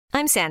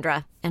I'm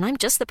Sandra, and I'm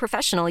just the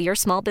professional your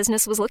small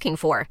business was looking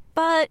for.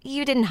 But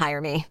you didn't hire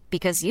me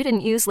because you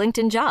didn't use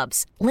LinkedIn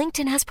Jobs.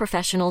 LinkedIn has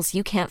professionals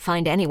you can't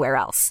find anywhere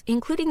else,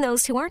 including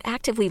those who aren't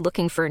actively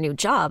looking for a new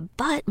job,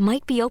 but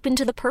might be open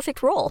to the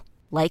perfect role,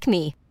 like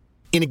me.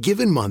 In a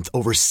given month,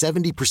 over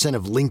 70%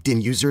 of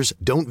LinkedIn users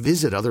don't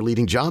visit other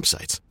leading job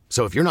sites.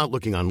 So if you're not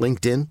looking on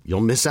LinkedIn,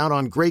 you'll miss out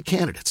on great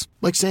candidates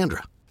like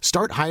Sandra.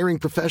 Start hiring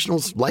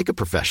professionals like a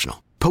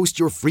professional. Post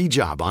your free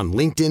job on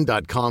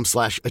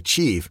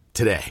linkedin.com/achieve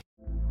today.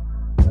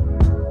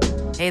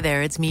 Hey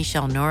there, it's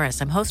Michelle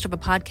Norris. I'm host of a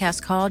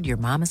podcast called Your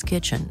Mama's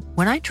Kitchen.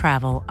 When I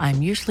travel,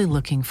 I'm usually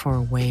looking for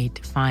a way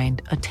to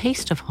find a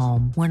taste of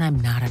home when I'm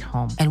not at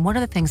home. And one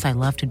of the things I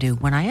love to do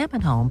when I am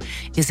at home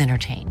is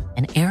entertain.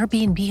 And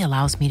Airbnb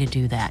allows me to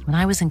do that. When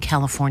I was in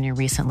California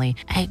recently,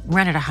 I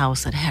rented a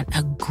house that had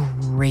a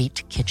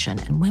great kitchen.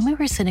 And when we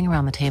were sitting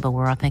around the table,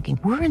 we're all thinking,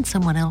 we're in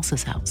someone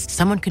else's house.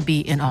 Someone could be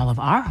in all of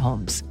our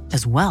homes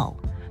as well.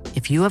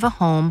 If you have a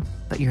home,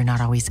 but you're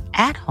not always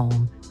at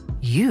home,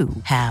 you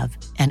have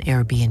an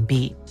Airbnb.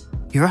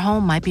 Your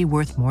home might be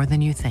worth more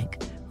than you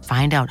think.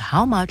 Find out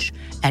how much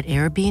at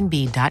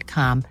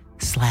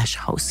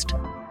airbnb.com/host.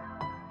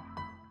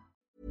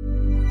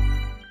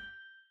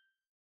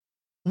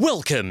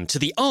 Welcome to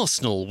the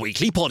Arsenal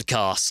Weekly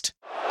Podcast.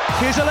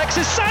 Here's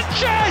Alexis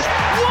Sanchez!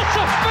 What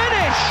a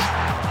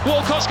finish!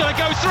 Walcott's going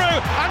to go through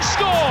and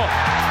score!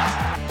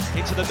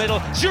 Into the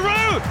middle,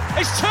 Giroud!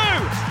 It's two!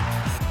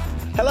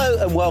 Hello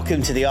and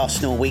welcome to the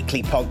Arsenal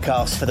Weekly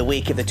Podcast for the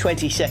week of the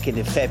 22nd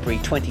of February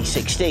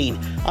 2016.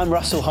 I'm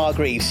Russell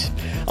Hargreaves.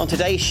 On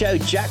today's show,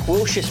 Jack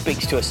Wilshere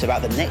speaks to us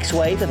about the next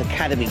wave of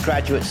academy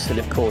graduates that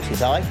have caught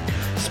his eye.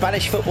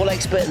 Spanish football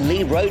expert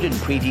Lee Roden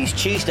previews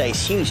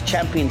Tuesday's huge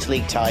Champions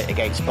League tie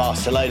against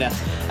Barcelona.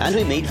 And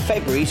we meet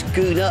February's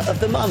Gooner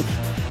of the Month.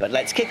 But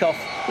let's kick off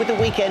with the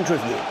weekend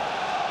review.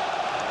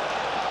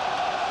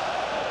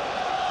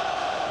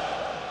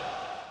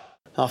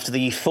 After the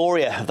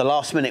euphoria of the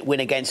last-minute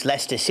win against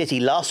Leicester City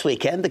last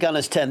weekend, the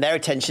Gunners turned their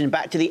attention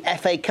back to the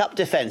FA Cup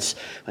defence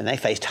when they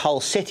faced Hull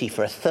City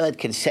for a third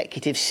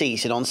consecutive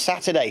season on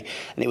Saturday,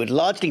 and it would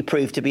largely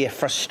prove to be a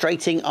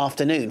frustrating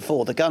afternoon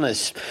for the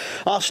Gunners.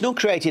 Arsenal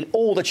created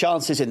all the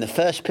chances in the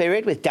first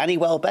period, with Danny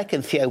Welbeck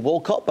and Theo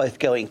Walcott both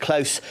going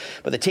close,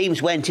 but the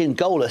teams went in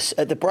goalless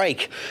at the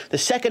break. The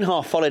second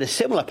half followed a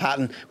similar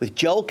pattern, with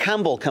Joel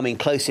Campbell coming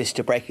closest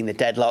to breaking the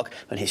deadlock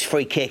when his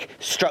free kick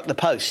struck the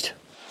post.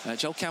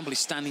 Joel Campbell is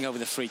standing over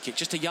the free kick,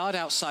 just a yard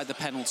outside the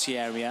penalty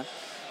area,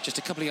 just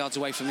a couple of yards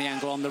away from the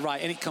angle on the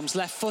right, and it comes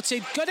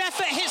left-footed. Good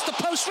effort, hits the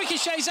post,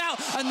 ricochets out,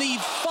 and the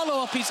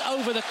follow-up is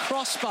over the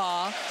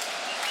crossbar.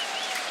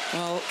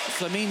 Well,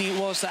 Flamini it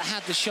was that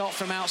had the shot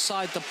from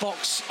outside the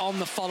box on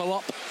the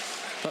follow-up,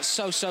 but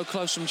so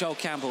close from Joel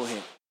Campbell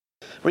here.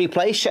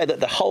 Replays show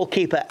that the Hull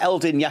keeper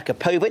Eldin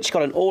Jakupovic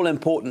got an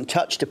all-important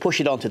touch to push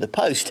it onto the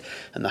post,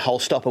 and the Hull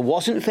stopper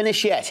wasn't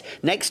finished yet,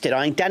 next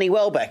denying Danny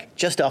Welbeck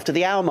just after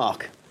the hour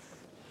mark.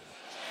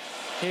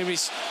 Here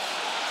is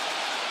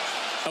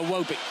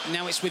Iwobi.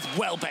 Now it's with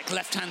Welbeck,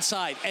 left-hand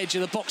side. Edge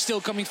of the box still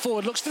coming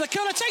forward. Looks for the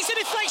corner. Takes the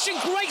deflection.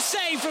 Great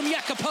save from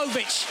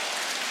Jakupovic.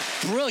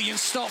 Brilliant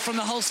stop from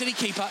the Hull City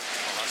keeper.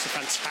 That's a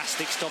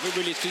fantastic stop. It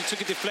really is. He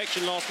took a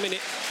deflection last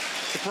minute.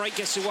 The break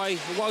gets away.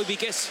 Iwobi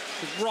gets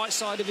the right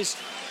side of his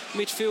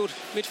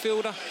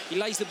midfielder. He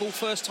lays the ball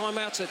first time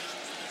out to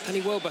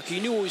Danny Welbeck. He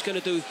knew what he was going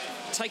to do.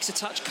 Takes a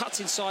touch, cuts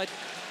inside,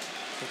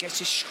 and gets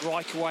his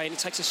strike away, and it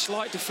takes a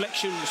slight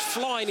deflection, was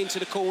flying into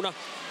the corner.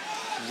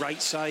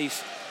 Great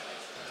save.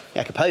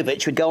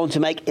 Jakupovic would go on to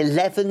make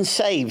 11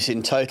 saves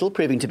in total,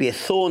 proving to be a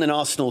thorn in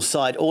Arsenal's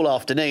side all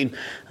afternoon.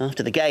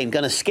 After the game,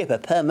 Gunner skipper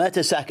Per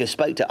Mertesacker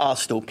spoke to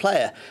Arsenal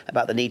player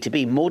about the need to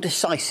be more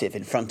decisive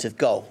in front of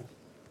goal.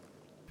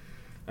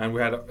 And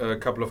we had a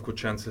couple of good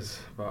chances,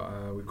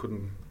 but we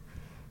couldn't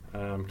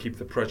keep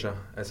the pressure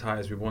as high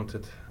as we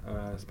wanted,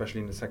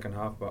 especially in the second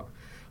half. But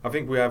I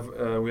think we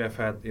have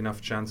had enough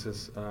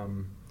chances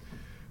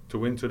to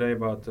win today.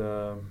 But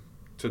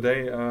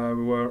today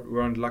we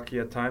weren't lucky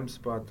at times.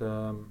 But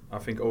I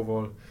think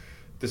overall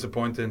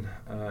disappointing,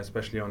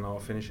 especially on our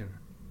finishing.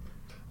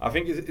 I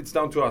think it's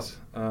down to us.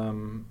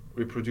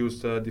 We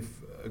produced a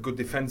good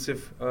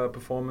defensive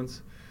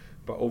performance,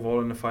 but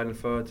overall in the final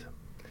third,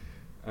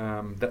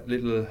 that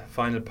little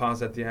final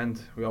pass at the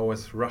end, we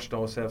always rushed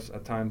ourselves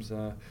at times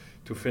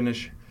to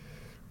finish.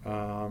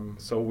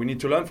 So we need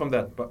to learn from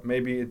that, but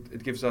maybe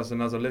it gives us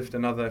another lift,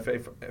 another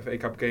FA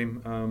Cup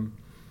game,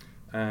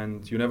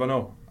 and you never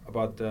know.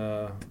 But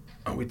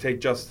we take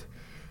just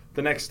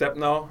the next step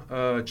now,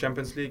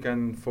 Champions League,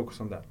 and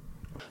focus on that.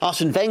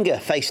 Arsene Wenger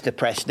faced the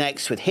press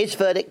next with his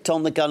verdict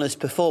on the Gunners'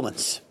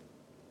 performance.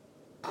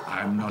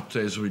 I'm not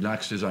as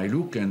relaxed as I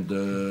look, and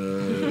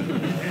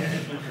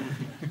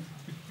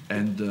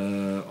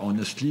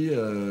honestly,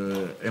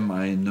 am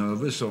I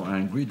nervous or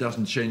angry?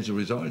 Doesn't change the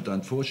result.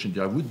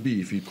 Unfortunately, I would be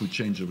if it could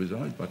change the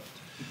result, but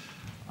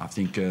I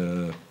think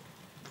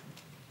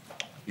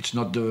it's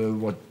not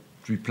what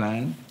we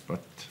planned,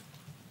 but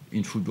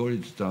in football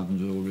it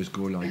doesn't always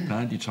go like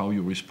planned. It's how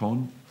you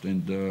respond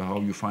and how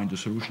you find a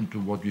solution to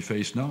what we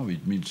face now.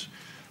 It means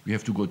we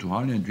have to go to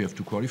Halle and we have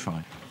to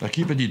qualify. The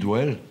keeper did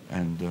well,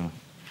 and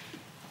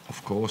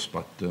of course,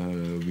 but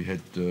we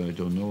had,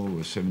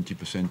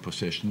 70%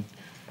 possession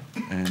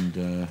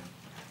and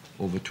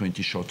over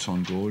 20 shots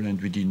on goal,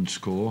 and we didn't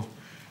score.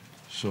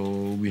 So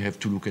we have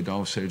to look at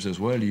ourselves as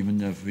well,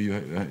 even if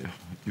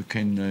you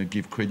can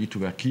give credit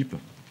to our keeper.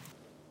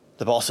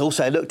 The boss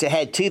also looked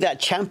ahead to that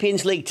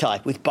Champions League tie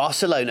with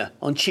Barcelona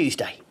on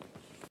Tuesday.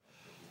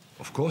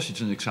 Of course,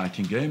 it's an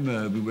exciting game.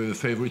 We were the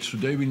favourites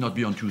today. We'll not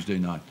be on Tuesday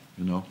night,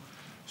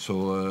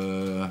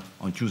 So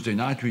on Tuesday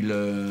night,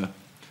 we'll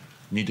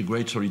need a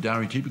great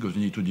solidarity because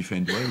we need to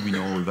defend well. We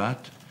know all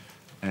that.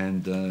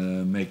 And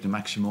make the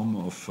maximum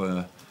of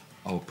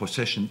our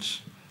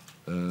possessions,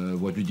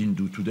 what we didn't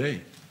do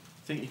today.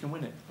 Think you can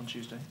win it on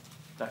Tuesday?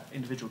 That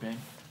individual game,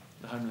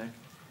 the home leg?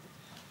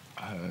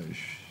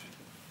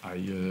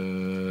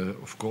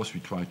 Of course,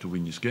 we try to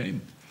win this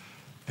game.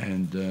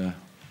 And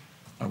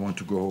I want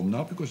to go home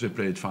now because they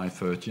play at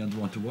 5:30 and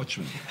want to watch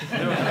them.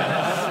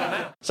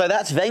 So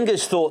that's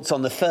Wenger's thoughts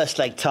on the first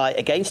leg tie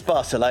against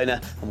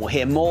Barcelona, and we'll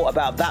hear more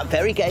about that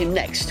very game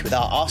next with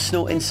our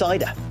Arsenal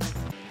insider.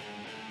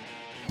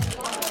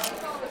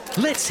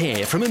 Let's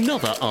hear from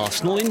another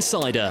Arsenal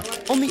insider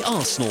on the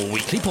Arsenal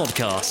Weekly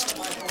Podcast.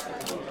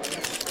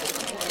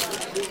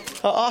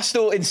 Our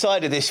Arsenal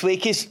insider this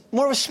week is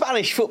more of a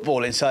Spanish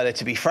football insider,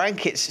 to be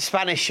frank. It's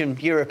Spanish and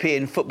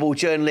European football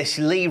journalist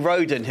Lee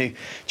Roden who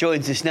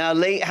joins us now.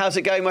 Lee, how's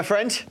it going, my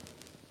friend?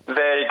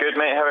 Very good,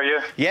 mate. How are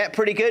you? Yeah,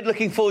 pretty good.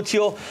 Looking forward to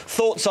your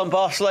thoughts on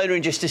Barcelona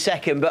in just a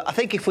second. But I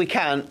think if we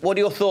can, what are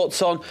your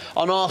thoughts on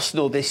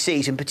Arsenal this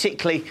season,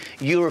 particularly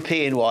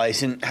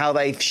European-wise, and how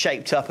they've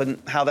shaped up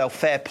and how they'll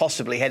fare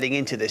possibly heading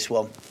into this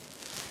one?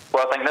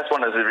 Well, I think this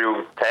one is a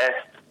real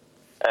test.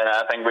 And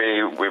I think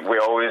we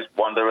always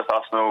wonder with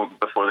Arsenal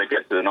before they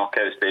get to the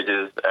knockout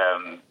stages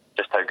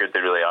just how good they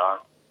really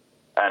are.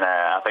 And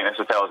I think this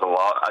will tell us a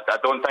lot. I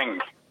don't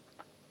think,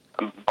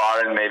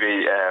 barring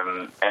maybe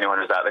anyone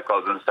who's at the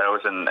club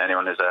themselves and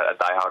anyone who's a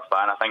die-hard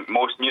fan, I think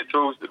most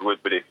neutrals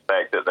would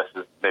expect that this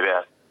is maybe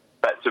a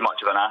bit too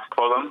much of an ask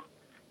for them.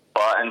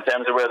 But in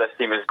terms of where this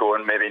team is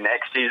going maybe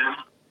next season,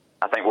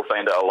 I think we'll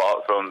find out a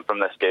lot from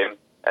this game,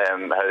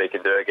 how they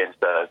can do against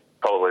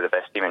probably the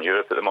best team in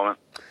Europe at the moment.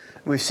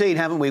 We've seen,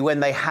 haven't we, when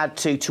they had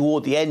to,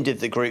 toward the end of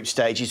the group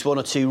stages, one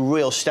or two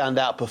real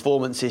standout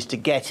performances to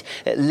get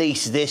at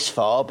least this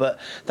far,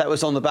 but that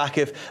was on the back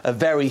of a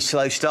very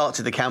slow start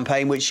to the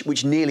campaign,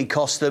 which nearly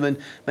cost them and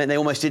meant they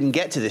almost didn't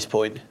get to this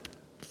point.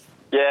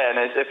 Yeah, and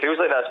it feels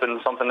like that's been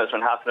something that's been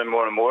happening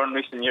more and more in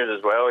recent years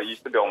as well. It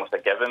used to be almost a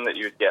given that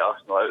you would get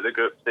Arsenal out of the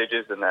group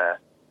stages, and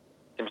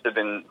seems to have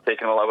been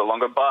taking a little bit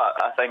longer.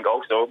 But I think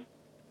also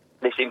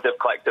they seem to have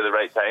clicked at the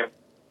right time.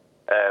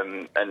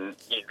 And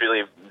you'd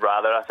really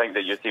rather, I think,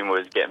 that your team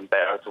was getting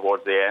better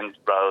towards the end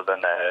rather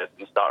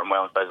than starting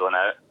well and fizzling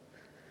out.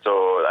 So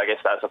I guess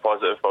that's a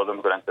positive for them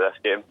going into this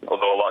game,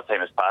 although a lot of time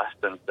has passed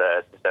since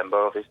December,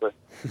 obviously.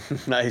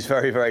 That is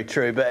very, very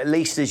true. But at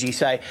least, as you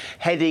say,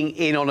 heading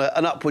in on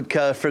an upward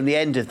curve from the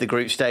end of the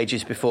group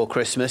stages before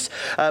Christmas.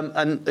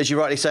 And as you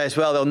rightly say as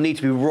well, they'll need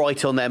to be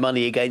right on their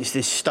money against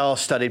this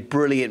star-studded,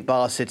 brilliant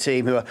Barca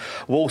team who are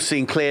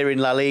waltzing clear in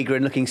La Liga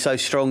and looking so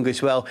strong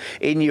as well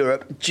in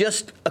Europe.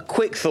 Just a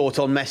quick thought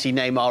on Messi,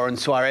 Neymar and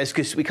Suarez,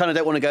 because we kind of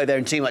don't want to go there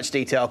in too much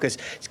detail because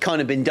it's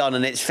kind of been done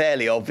and it's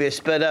fairly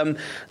obvious. But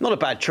not a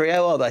bad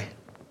trio, are they?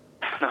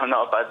 No,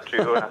 not a bad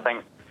trio. And I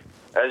think,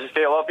 as you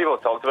say, a lot of people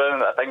have talked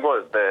about it. I think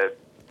what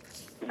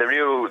the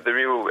real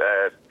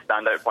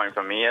standout point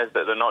for me is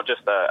that they're not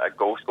just a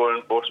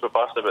goal-scoring force for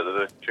Barca, but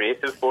they're a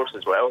creative force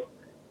as well.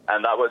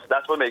 And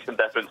that's what makes them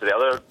different to the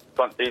other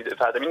front threes they've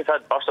had. I mean,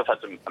 Barca have had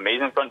some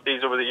amazing front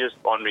threes over the years.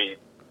 Henry,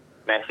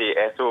 Messi,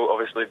 Eto'o,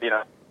 obviously being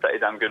a pretty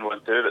damn good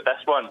one too. But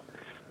this one,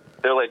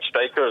 they're like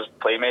strikers,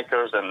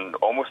 playmakers, and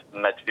almost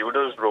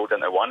midfielders rolled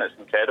into one. It's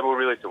incredible,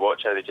 really, to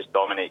watch how they just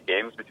dominate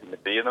games between the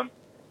three of them.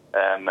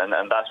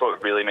 And that's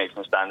what really makes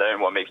them stand out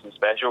and what makes them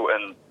special.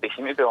 And they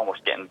seem to be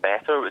almost getting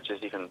better, which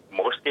is even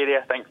more scary,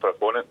 I think, for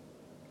opponents.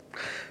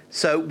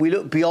 So we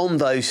look beyond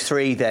those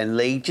three then,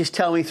 Lee. Just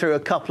tell me through a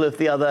couple of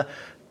the other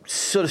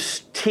sort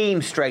of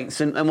team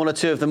strengths and one or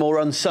two of the more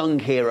unsung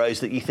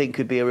heroes that you think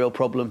could be a real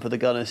problem for the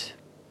Gunners.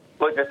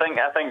 Look, I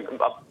think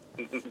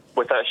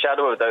without a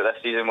shadow of a doubt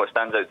this season, what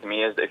stands out to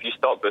me is that if you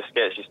stop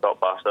Busquets, you stop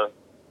Barca.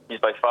 He's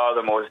by far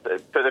the most,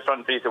 put the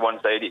front three to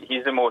one side,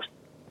 he's the most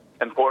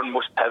important,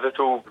 most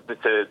pivotal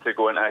to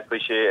go into a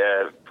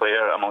cliche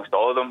player amongst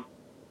all of them,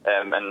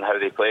 and how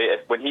they play.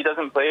 When he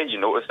doesn't play, you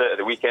notice it. At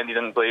the weekend he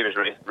didn't play, he was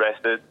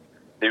rested.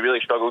 They really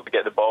struggled to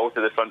get the ball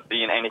to the front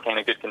three in any kind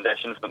of good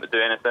conditions for them to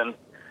do anything.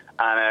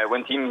 And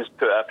when teams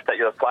put a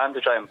particular plan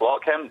to try and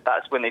block him,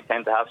 that's when they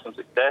tend to have some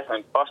success. I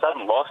mean, Barca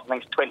haven't lost, I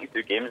think it's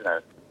 22 games now.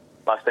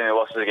 Last time they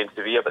lost was against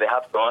Sevilla, but they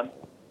have gone.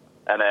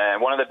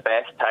 And one of the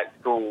best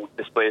tactical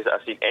displays that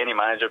I've seen any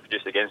manager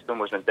produce against them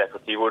was when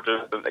Deportivo drew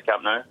them at the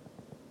Camp Nou.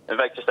 And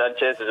Victor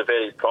Sanchez is a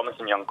very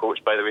promising young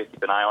coach, by the way,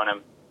 keep an eye on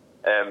him.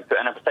 Put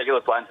in a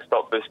particular plan to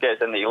stop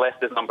Busquets, and he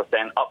left his number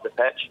 10 up the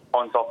pitch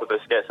on top of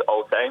Busquets at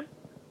all time.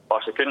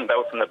 Barca couldn't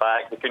build from the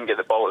back, they couldn't get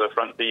the ball to the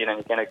front three in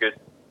any kind of good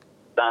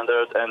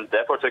standard, and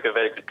Depor took a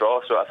very good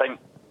draw. So I think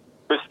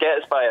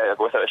Busquets,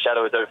 without a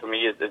shadow of a doubt for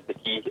me, is the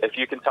key. If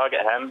you can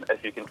target him,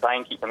 if you can try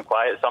and keep him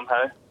quiet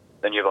somehow,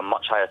 then you have a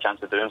much higher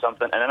chance of doing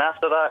something. And then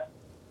after that,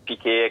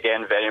 Piqué,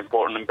 again, very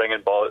important in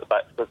bringing ball at the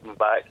back, flipping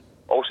back.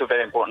 Also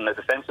very important in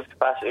the defensive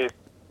capacity.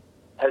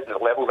 His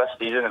level this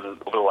season and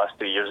over the last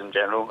 2 years in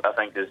general, I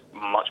think, is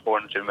much more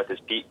in tune with his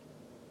peak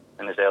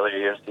in his earlier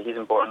years. So he's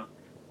important.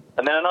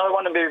 And then another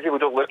one that maybe people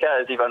don't look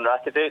at is Ivan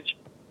Rakitic.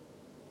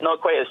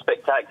 Not quite as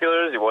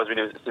spectacular as he was when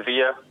he was at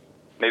Sevilla.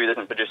 Maybe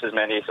doesn't produce as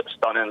many sort of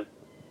stunning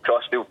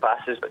cross-field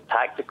passes, but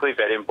tactically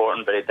very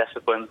important, very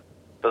disciplined.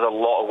 Does a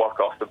lot of work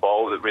off the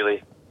ball that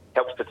really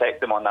helps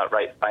protect them on that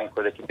right flank,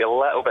 where they can be a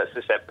little bit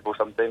susceptible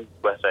sometimes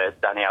with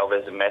Dani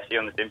Alves and Messi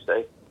on the same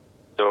side.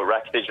 So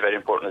Rakitic is very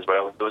important as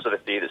well. Those are the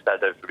three that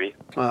stand out for me.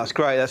 Oh, that's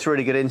great. That's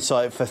really good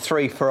insight for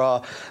three for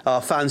our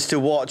fans to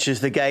watch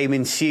as the game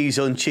ensues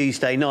on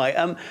Tuesday night.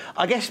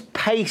 I guess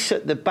pace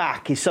at the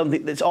back is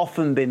something that's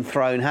often been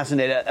thrown,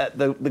 hasn't it, at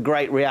the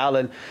great Real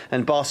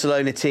and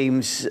Barcelona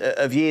teams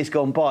of years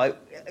gone by.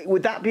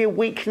 Would that be a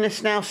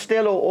weakness now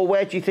still, or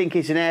where do you think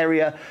is an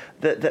area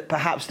that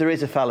perhaps there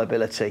is a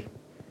fallibility?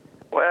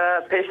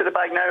 Well, pace at the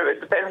back now, it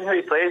depends on who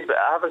he plays, but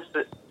I have a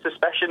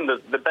suspicion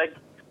that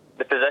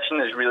the position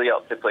is really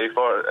up to play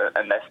for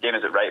in this game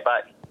is at right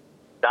back.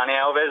 Dani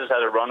Alves has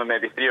had a run of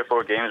maybe 3 or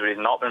 4 games where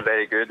he's not been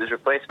very good. His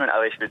replacement,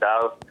 Aleix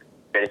Vidal,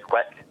 very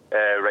quick,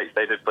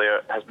 right-sided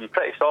player, has been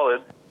pretty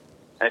solid.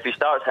 And if he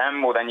starts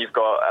him, well, then you've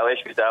got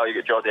Aleix Vidal,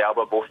 you've got Jordi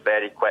Alba, both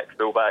very quick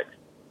fullbacks.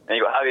 And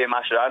you've got Javier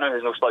Mascherano,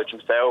 who's no slouch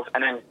himself.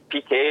 And then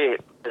Piqué,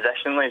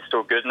 positionally, is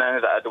so good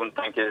now that I don't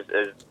think his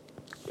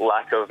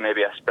lack of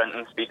maybe a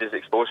sprinting speed is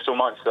exposed so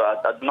much. So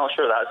I'm not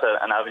sure that's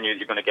an avenue that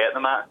you're going to get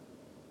them at.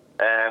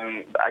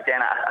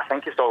 Again, I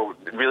think it's all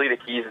really the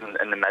keys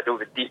in the middle.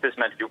 The deepest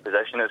midfield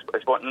position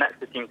is what knits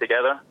the team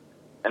together.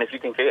 And if you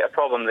can create a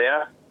problem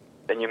there,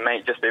 then you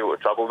might just be able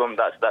to trouble them.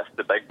 That's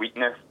the big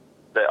weakness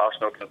that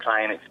Arsenal can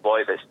try and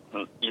exploit.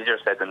 It's easier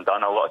said than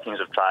done. A lot of teams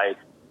have tried.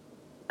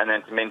 And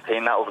then to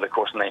maintain that over the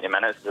course of 90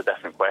 minutes is a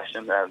different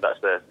question.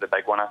 That's the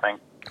big one, I think.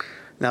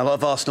 Now, a lot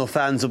of Arsenal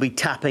fans will be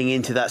tapping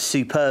into that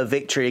superb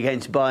victory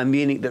against Bayern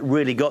Munich that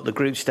really got the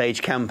group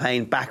stage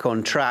campaign back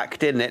on track,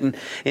 didn't it? And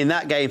in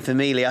that game for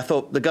me, Lee, I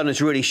thought the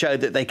Gunners really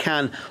showed that they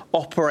can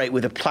operate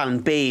with a plan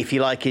B, if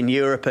you like, in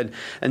Europe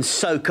and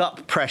soak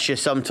up pressure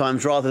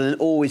sometimes rather than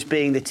always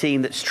being the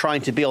team that's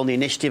trying to be on the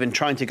initiative and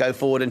trying to go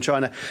forward and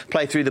trying to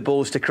play through the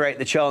balls to create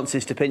the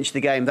chances to pinch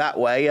the game that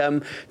way.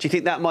 Do you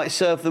think that might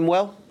serve them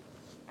well?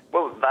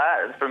 Well,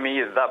 that, for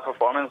me, that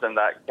performance and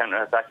that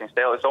counter-attacking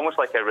style, it's almost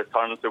like a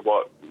return to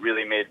what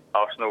really made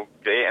Arsenal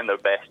great in their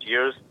best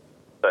years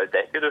about a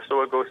decade or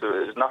so ago. So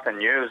it was nothing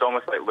new. It was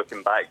almost like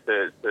looking back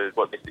to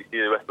what they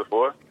succeeded with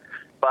before.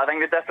 But I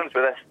think the difference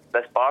with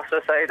this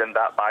Barca side and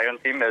that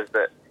Bayern team is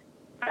that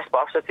this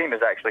Barca team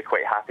is actually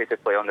quite happy to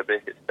play on the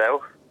break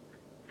itself.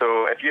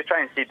 So if you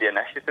try and cede the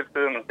initiative to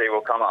them and say,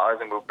 well, come at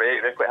us and we'll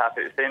break, they're quite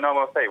happy to say, no,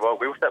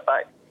 we'll sit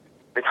back.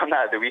 They've done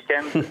that at the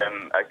weekend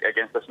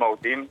against a small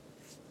team.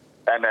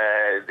 And,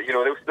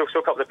 they'll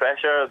soak up the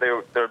pressure.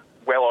 They're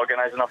well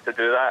organised enough to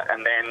do that.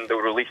 And then they'll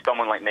release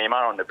someone like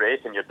Neymar on the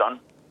break and you're done.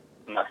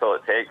 And that's all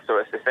it takes. So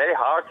it's very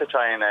hard to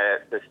try and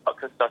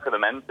to sucker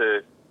them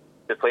into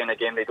playing a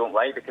game they don't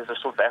like because they're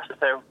so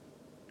versatile.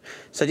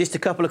 So just a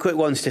couple of quick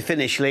ones to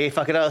finish, Lee. If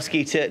I could ask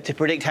you to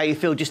predict how you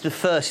feel just the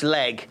first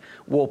leg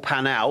will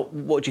pan out,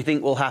 what do you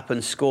think will happen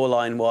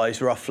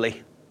scoreline-wise,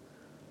 roughly?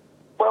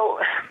 Well,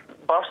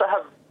 Barca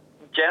have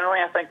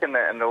generally, I think, in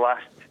the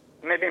last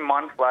maybe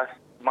month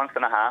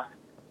and a half,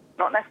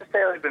 not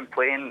necessarily been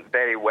playing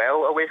very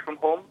well away from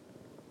home,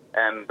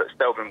 but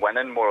still been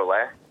winning more or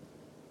less.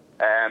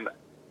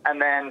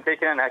 And then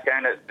taking into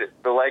account that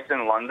the legs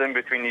in London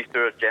between these two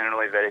are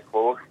generally very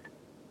close,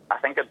 I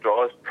think a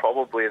draw is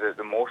probably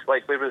the most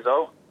likely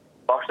result.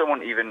 Barca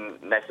won't even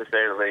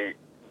necessarily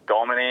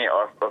dominate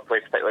or play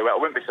particularly well. I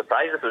wouldn't be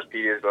surprised if there's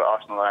periods where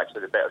Arsenal are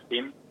actually the better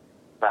team.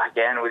 But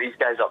again, with these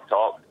guys up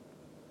top,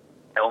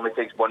 it only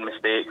takes one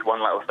mistake,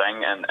 one little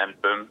thing,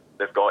 and boom,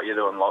 they've got you,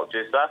 they've unlocked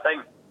you. So I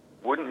think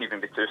wouldn't even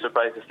be too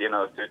surprised to see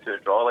another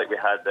 2-2 draw like we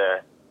had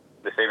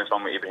the famous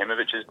one with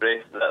Ibrahimovic's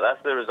brace.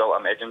 That's the result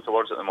I'm edging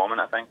towards at the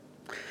moment, I think.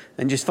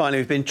 And just finally,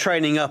 we've been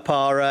training up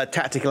our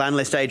tactical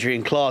analyst,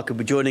 Adrian Clark, who'll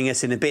be joining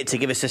us in a bit to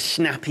give us a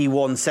snappy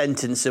one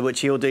sentence,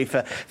 which he'll do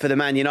for the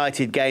Man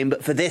United game.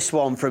 But for this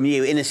one from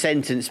you, in a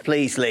sentence,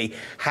 please, Lee,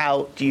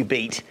 how do you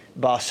beat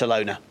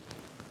Barcelona?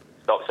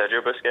 Stop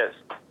Sergio Busquets.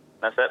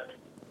 That's it.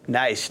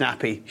 That is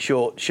snappy,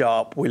 short,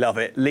 sharp. We love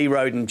it. Lee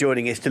Roden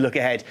joining us to look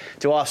ahead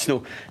to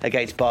Arsenal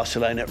against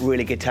Barcelona.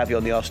 Really good to have you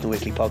on the Arsenal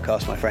Weekly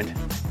podcast, my friend.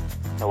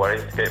 No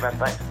worries. Great, man.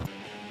 Thanks.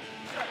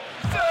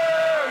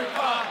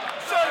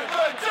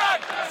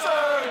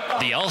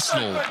 The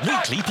Arsenal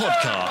Weekly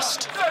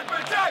Podcast.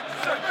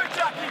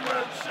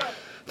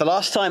 The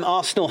last time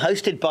Arsenal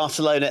hosted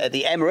Barcelona at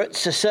the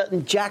Emirates, a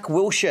certain Jack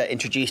Wilshere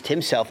introduced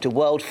himself to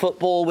world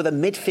football with a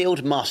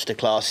midfield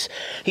masterclass.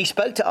 He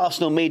spoke to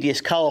Arsenal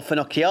media's Carl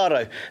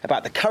Finocchiaro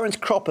about the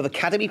current crop of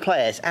academy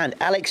players and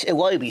Alex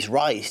Iwobi's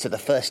rise to the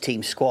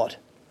first-team squad.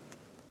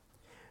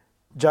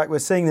 Jack, we're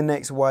seeing the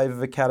next wave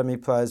of academy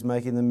players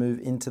making the move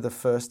into the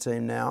first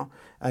team now,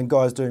 and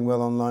guys doing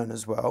well on loan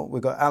as well.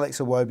 We've got Alex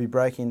Iwobi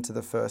breaking into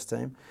the first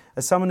team.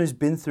 As someone who's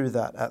been through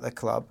that at the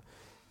club,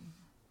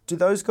 do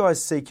those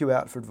guys seek you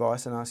out for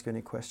advice and ask you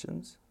any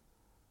questions?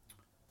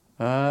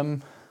 I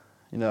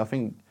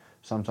think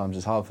sometimes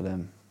it's hard for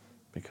them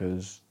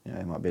because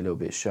they might be a little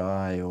bit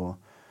shy,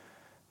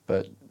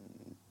 but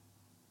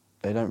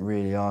they don't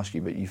really ask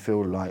you, but you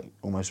feel like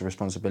almost a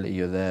responsibility.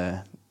 You're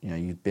there,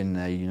 you've been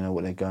there, you know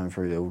what they're going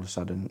through. All of a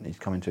sudden, he's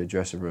coming to a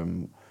dressing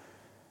room,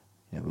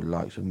 with the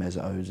likes of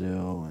Mesut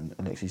Ozil and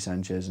Alexis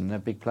Sanchez, and they're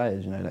big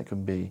players. That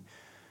can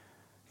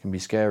be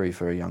scary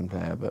for a young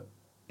player. But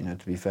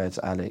to be fair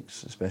to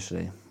Alex,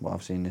 especially what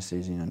I've seen this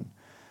season,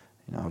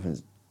 and I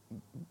haven't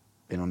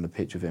been on the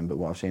pitch with him, but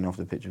what I've seen off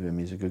the pitch with him,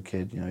 he's a good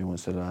kid. He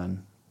wants to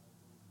learn,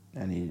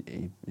 and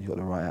he's got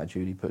the right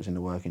attitude. He puts in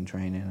the work in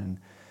training,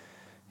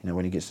 and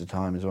when he gets the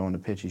time as well on the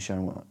pitch, he's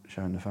showing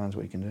the fans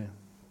what he can do.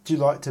 Do you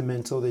like to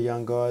mentor the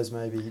young guys?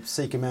 Maybe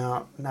seek them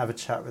out and have a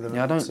chat with them.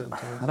 Yeah, I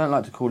don't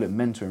like to call it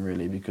mentoring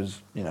really,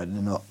 because they're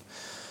not.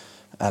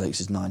 Alex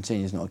is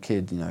 19; he's not a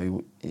kid.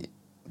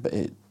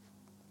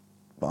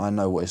 But I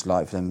know what it's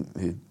like for them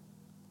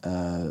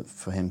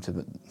for him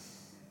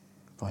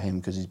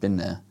because he's been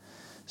there.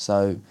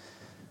 So,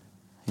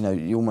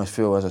 you almost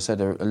feel, as I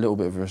said, a little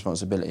bit of a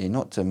responsibility,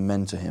 not to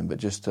mentor him, but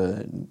just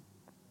to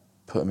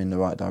put him in the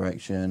right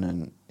direction.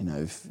 And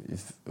if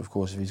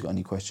he's got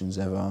any questions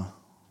ever,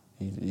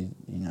 you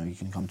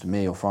can come to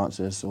me or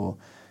Francis or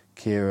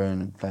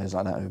Kieran and players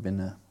like that who've been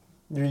there.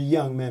 You're a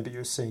young man, but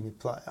you're a senior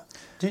player.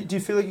 Do you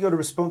feel like you've got a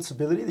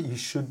responsibility that you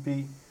should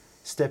be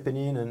stepping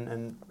in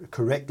and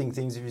correcting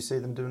things if you see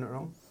them doing it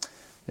wrong?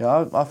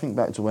 Yeah, I think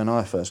back to when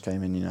I first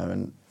came in,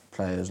 and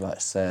players like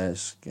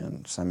Cesc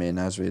and Samir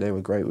Nasri, they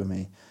were great with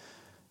me.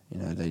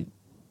 They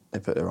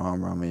put their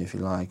arm around me, if you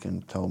like,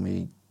 and told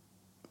me,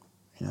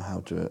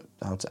 how to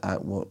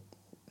act. What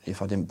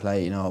if I didn't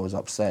play? I was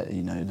upset.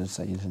 They'd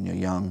say, "Listen, you're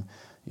young,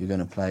 you're going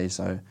to play."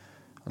 So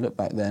I look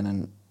back then,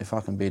 and if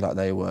I can be like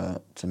they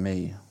were to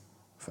me,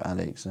 for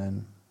Alex,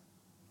 then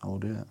I will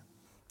do that.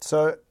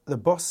 So the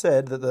boss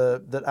said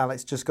that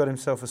Alex just got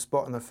himself a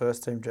spot in the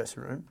first team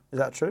dressing room. Is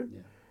that true?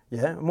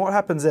 Yeah. And what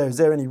happens there? Is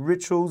there any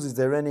rituals? Is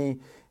there anything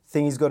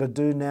he's got to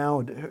do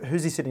now?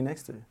 Who's he sitting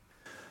next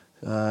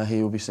to?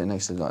 He will be sitting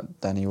next to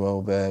Danny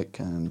Welbeck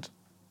and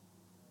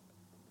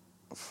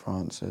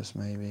Francis,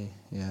 maybe.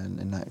 Yeah,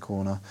 in that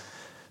corner.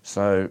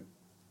 So,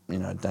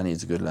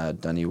 Danny's a good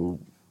lad. Danny will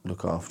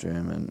look after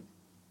him,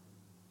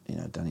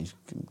 and Danny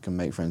can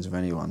make friends with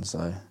anyone.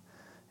 So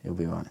he'll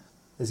be right.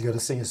 Has he got to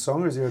sing a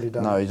song, or has he already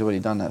done that? No, he's already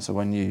done that. So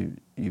when you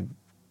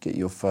get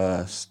your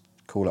first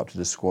call up to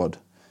the squad,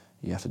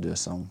 you have to do a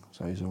song.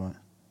 So he's all right.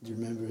 Do you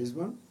remember his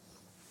one?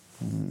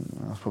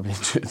 That's probably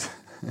good.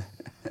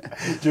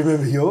 Do you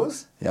remember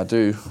yours? Yeah, I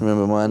do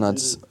remember mine. I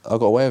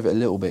got away with it a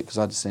little bit because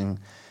I had to sing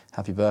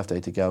Happy Birthday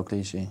to Gael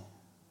Clichy.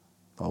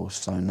 I was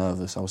so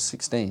nervous. I was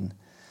 16 in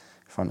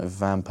front of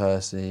Van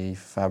Persie,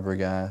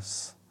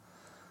 Fabregas,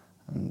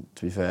 and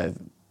to be fair,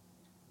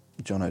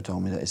 Jono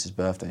told me that it's his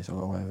birthday, so I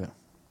got away with it.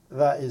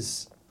 That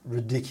is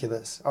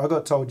ridiculous. I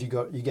got told you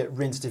get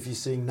rinsed if you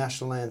sing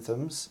national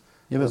anthems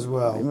as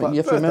well. You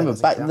have to remember,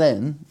 back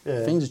then,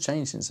 things have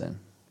changed since then.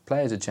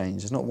 Players have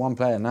changed. There's not one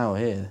player now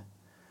here.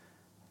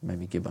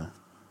 Maybe Gibbo.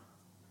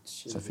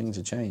 So things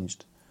have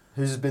changed.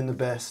 Who's been the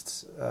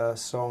best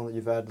song that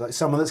you've had? Like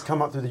someone that's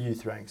come up through the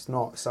youth ranks,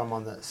 not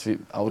someone that's...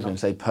 I was going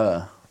to say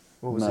Per.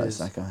 What was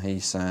his? He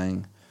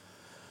sang...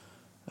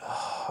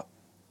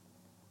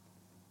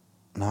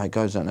 No, it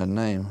goes under the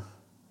name.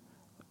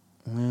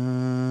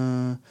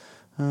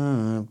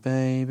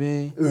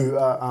 Baby. Ooh,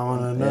 I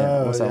want to know.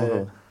 Yeah, what's that one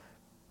called?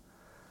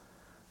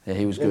 Yeah,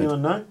 he was good.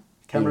 Anyone know?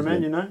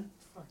 Cameraman, you know?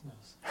 Fuck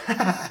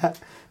knows.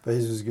 But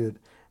his was good.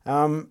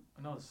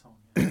 Another song.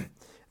 Yeah.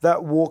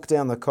 That walk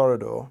down the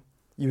corridor,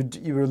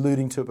 you were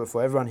alluding to it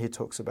before. Everyone here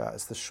talks about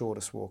it's the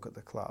shortest walk at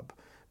the club,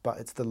 but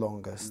it's the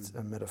longest,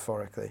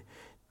 metaphorically.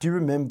 Do you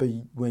remember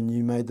when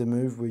you made the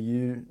move? Were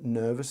you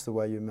nervous the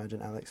way you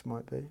imagine Alex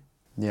might be?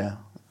 Yeah,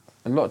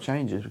 a lot of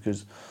changes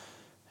because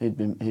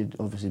he'd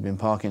obviously been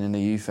parking in the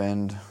youth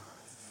end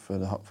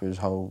for his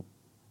whole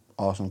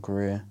Arsenal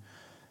career.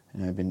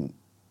 Been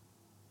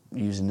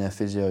using their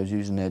physios,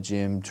 using their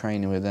gym,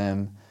 training with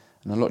them,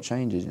 and a lot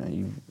changes.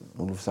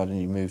 All of a sudden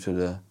you move to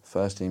the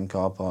first team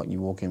car park, you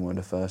walk in where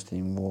the first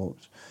team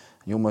walks,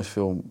 and you almost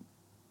feel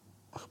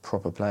like a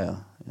proper player,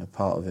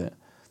 part of it,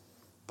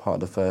 part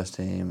of the first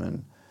team,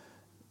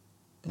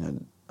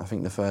 and I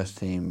think the first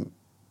team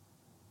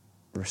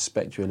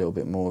respect you a little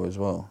bit more as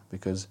well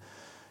because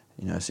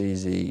it's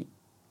easy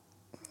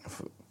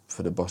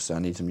for the boss to say, I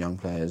need some young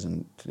players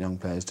and young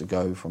players to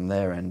go from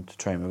their end to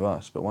train with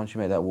us. But once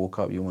you make that walk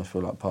up, you almost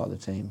feel like part of the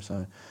team.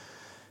 So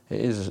it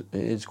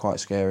is quite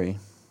scary.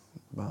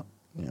 But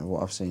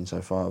what I've seen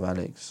so far of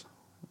Alex,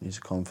 he's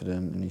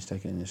confident and he's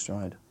taking it in his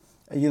stride.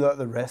 Are you like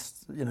the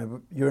rest?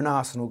 You're an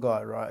Arsenal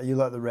guy, right? Are you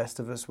like the rest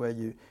of us where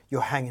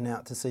you're hanging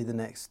out to see the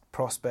next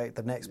prospect,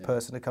 the next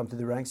person to come through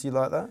the ranks? You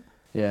like that?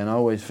 Yeah, and I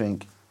always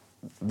think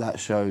that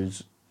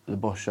shows the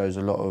boss shows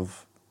a lot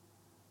of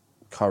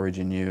courage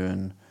in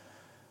you,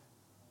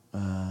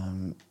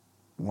 and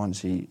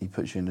once he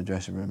puts you in the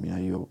dressing room, you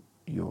know,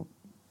 you're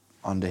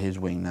under his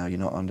wing now. You're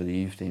not under the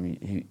youth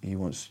team. He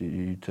wants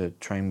you to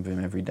train with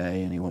him every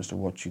day, and he wants to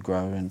watch you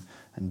grow and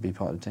be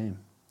part of the team.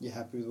 You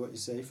happy with what you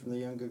see from the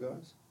younger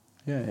guys?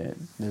 Yeah,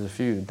 there's a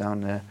few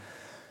down there.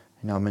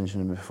 You know, I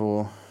mentioned them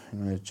before. You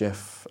know,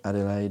 Jeff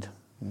Adelaide,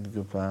 a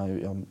good player.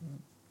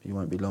 He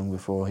won't be long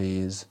before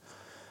he's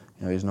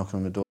knocking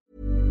on the door.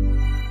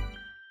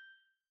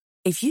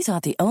 If you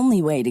thought the only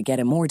way to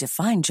get a more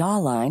defined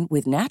jawline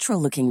with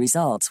natural-looking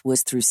results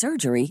was through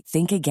surgery,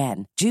 think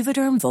again.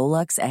 Juvederm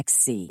Volux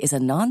XC is a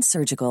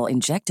non-surgical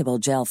injectable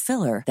gel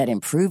filler that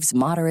improves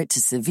moderate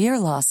to severe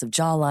loss of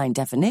jawline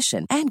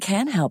definition and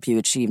can help you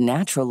achieve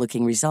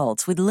natural-looking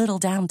results with little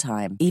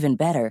downtime. Even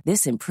better,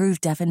 this improved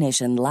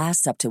definition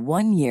lasts up to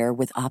 1 year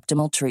with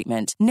optimal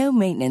treatment. No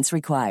maintenance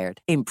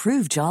required.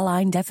 Improve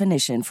jawline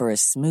definition for a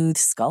smooth,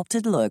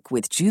 sculpted look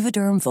with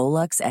Juvederm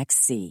Volux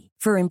XC.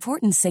 For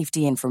important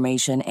safety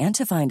information and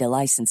to find a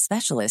licensed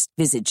specialist,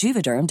 visit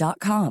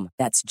Juvederm.com.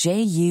 That's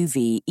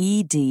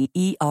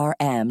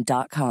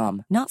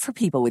JUVEDERM.com. Not for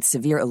people with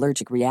severe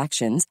allergic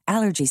reactions,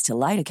 allergies to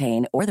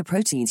lidocaine, or the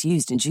proteins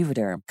used in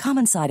Juvederm.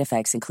 Common side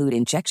effects include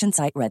injection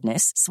site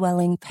redness,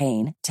 swelling,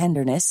 pain,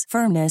 tenderness,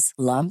 firmness,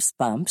 lumps,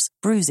 bumps,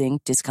 bruising,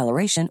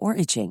 discoloration, or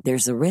itching.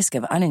 There's a risk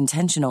of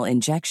unintentional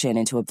injection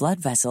into a blood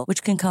vessel,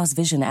 which can cause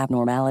vision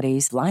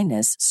abnormalities,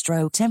 blindness,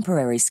 stroke,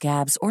 temporary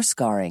scabs, or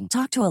scarring.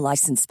 Talk to a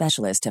licensed specialist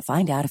to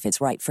find out if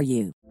it's right for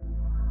you.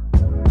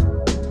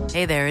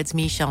 Hey there, it's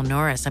Michelle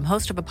Norris. I'm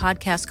host of a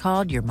podcast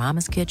called Your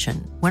Mama's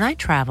Kitchen. When I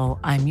travel,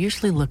 I'm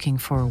usually looking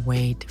for a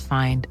way to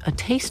find a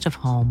taste of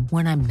home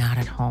when I'm not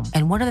at home.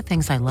 And one of the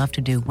things I love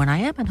to do when I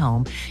am at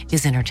home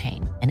is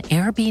entertain. And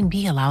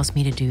Airbnb allows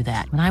me to do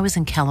that. When I was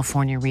in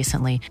California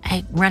recently,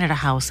 I rented a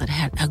house that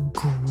had a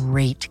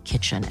great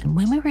kitchen. And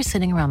when we were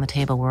sitting around the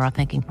table, we were all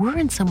thinking, we're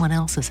in someone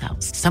else's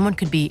house. Someone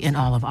could be in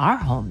all of our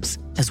homes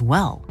as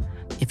well.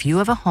 If you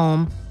have a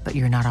home, but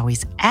you're not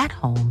always at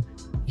home,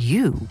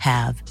 you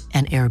have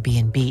an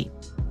Airbnb.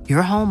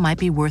 Your home might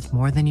be worth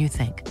more than you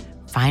think.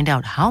 Find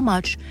out how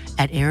much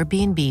at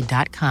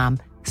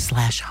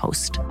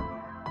airbnb.com/host.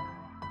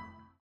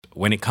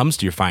 When it comes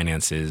to your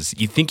finances,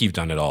 you think you've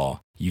done it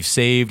all. You've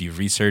saved, you've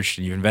researched,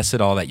 and you've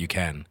invested all that you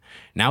can.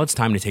 Now it's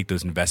time to take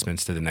those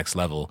investments to the next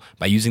level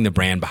by using the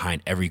brand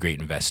behind every great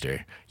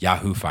investor,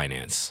 Yahoo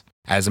Finance.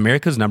 As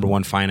America's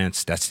 #1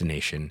 finance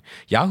destination,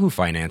 Yahoo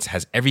Finance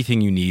has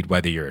everything you need,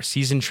 whether you're a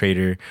seasoned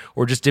trader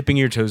or just dipping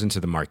your toes into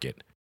the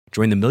market.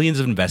 Join the millions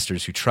of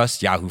investors who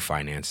trust Yahoo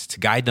Finance to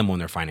guide them on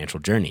their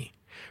financial journey.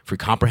 For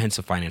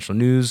comprehensive financial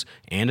news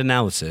and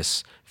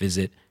analysis,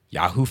 visit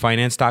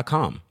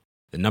yahoofinance.com,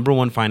 the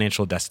 #1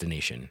 financial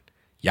destination,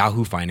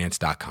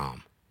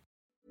 yahoofinance.com.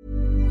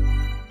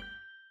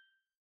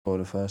 For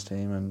the first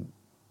team, and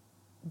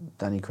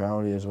Danny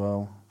Crowley as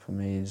well, for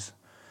me,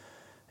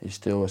 he's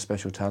still a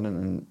special talent,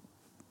 and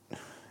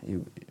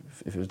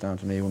if it was down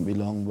to me, it wouldn't be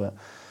long, but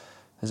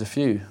there's a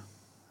few.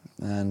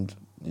 And,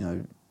 you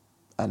know,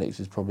 Alex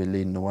is probably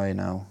leading the way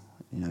now.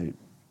 You know,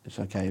 it's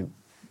okay.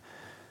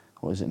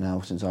 What is it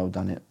now since I've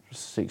done it?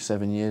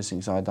 6-7 years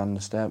since I've done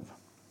the step.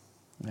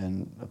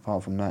 And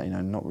apart from that, you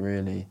know, not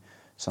really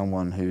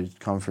someone who's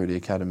come through the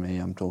academy.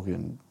 I'm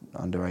talking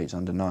under 8s,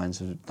 under 9s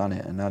have done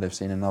it, and now they've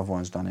seen another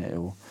one's done it. It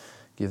will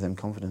give them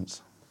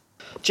confidence.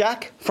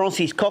 Jack,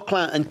 Francis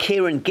Coquelin and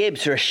Kieran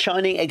Gibbs are a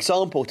shining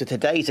example to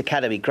today's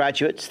academy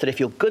graduates that if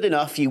you're good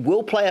enough, you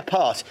will play a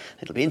part.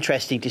 It'll be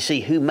interesting to see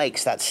who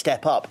makes that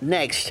step up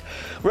next.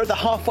 We're at the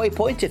halfway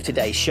point of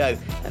today's show,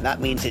 and that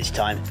means it's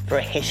time for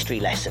a history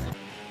lesson.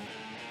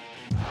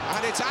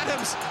 And it's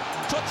Adams,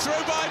 put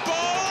through by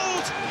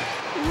Bold.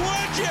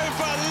 Would you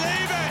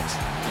believe it?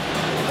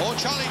 Or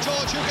Charlie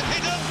George, who can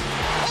hit him.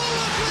 Oh,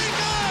 a free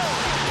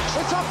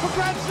goal! It's up for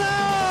grabs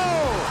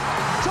now!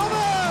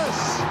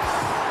 Thomas!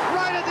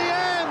 Right at the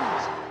end!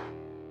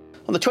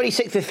 On the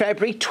 26th of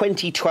February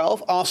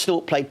 2012,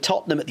 Arsenal played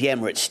Tottenham at the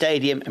Emirates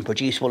Stadium and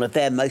produced one of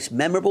their most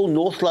memorable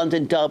North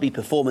London derby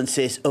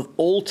performances of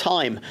all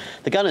time.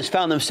 The Gunners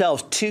found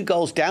themselves 2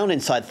 goals down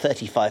inside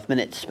 35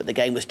 minutes, but the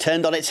game was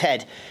turned on its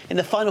head in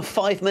the final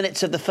 5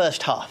 minutes of the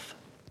first half.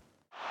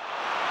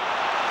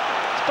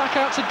 It's back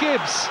out to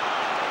Gibbs.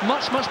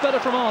 Much better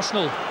from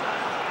Arsenal.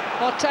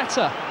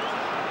 Arteta.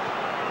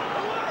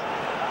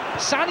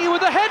 Sagna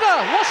with a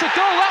header. What a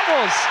goal that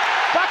was!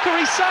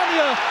 Bakary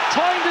Sagna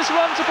timed his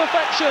run to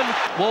perfection.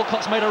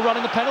 Walcott's made a run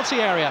in the penalty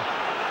area.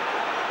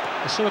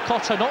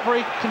 Suakoto, not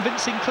very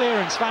convincing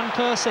clearance. Van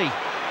Persie.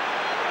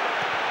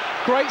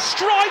 Great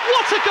strike,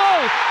 what a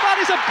goal! That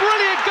is a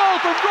brilliant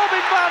goal from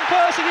Robin Van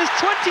Persie, his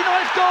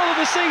 29th goal of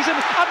the season,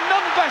 and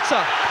none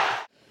better.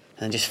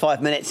 And just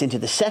 5 minutes into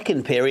the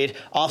second period,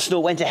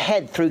 Arsenal went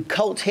ahead through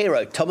cult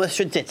hero Thomas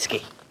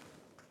Radzicki.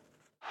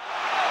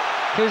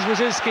 Here's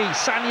Radzicki,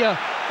 Sagna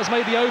has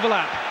made the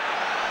overlap.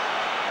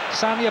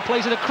 Sagna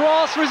plays it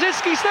across,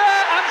 Radzicki's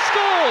there and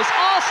scores!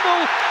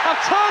 Arsenal have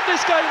turned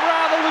this game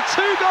round, they were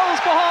 2 goals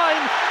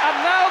behind and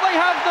now they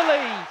have the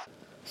lead.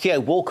 Theo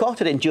Walcott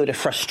had endured a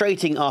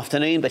frustrating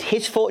afternoon, but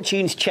his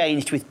fortunes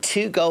changed with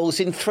 2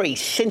 goals in 3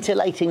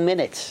 scintillating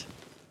minutes.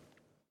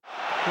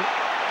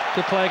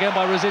 Good play again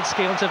by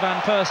Rosicki onto Van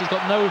Persie. He's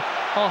got no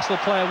Arsenal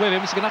player with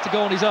him, so he's going to have to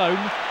go on his own.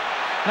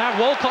 Now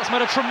Walcott's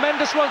made a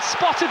tremendous run,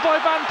 spotted by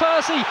Van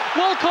Persie.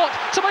 Walcott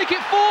to make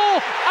it 4,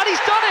 and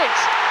he's done it!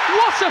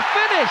 What a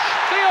finish!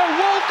 Theo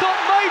Walcott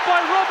made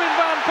by Robin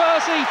Van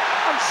Persie,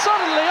 and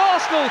suddenly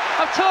Arsenal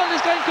have turned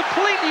this game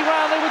completely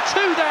round. They were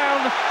 2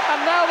 down, and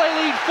now they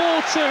lead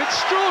 4-2.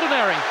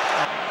 Extraordinary.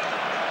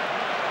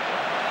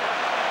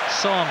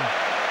 Son.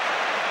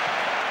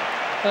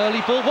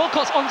 Early ball.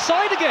 Walcott's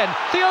onside again.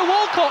 Theo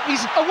Walcott,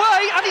 he's away,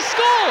 and he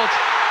scored!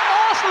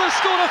 Arsenal have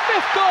scored a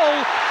 5th goal,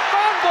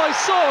 found by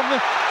Son,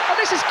 and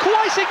this is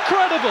quite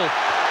incredible.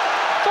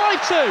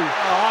 5-2.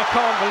 Oh, I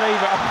can't believe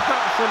it. I'm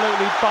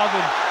absolutely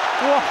buzzing.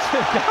 What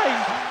a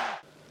game.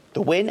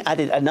 The win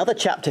added another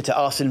chapter to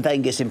Arsene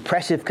Wenger's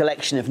impressive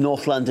collection of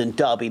North London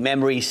derby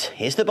memories.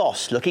 Here's the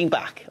boss looking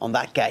back on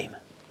that game.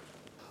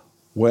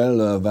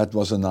 Well, that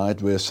was a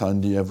night where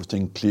Sunday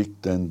everything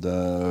clicked, and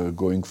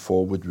going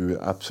forward we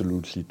were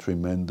absolutely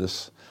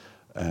tremendous,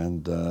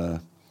 and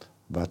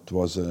that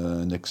was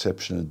an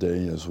exceptional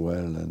day as well.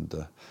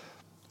 And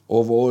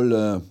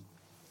overall,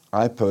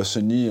 I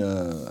personally,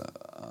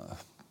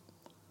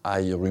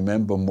 I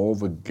remember more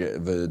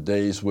the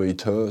days where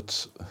it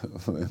hurts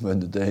than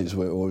the days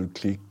where all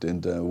clicked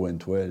and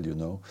went well, you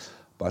know.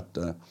 But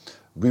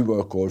we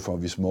work all for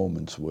these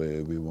moments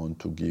where we want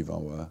to give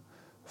our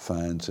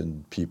fans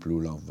and people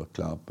who love the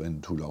club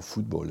and who love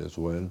football as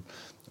well,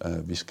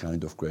 this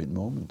kind of great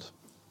moment.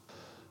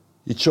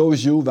 It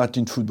shows you that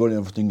in football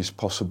everything is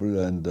possible,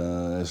 and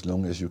as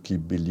long as you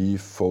keep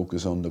belief,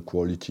 focus on the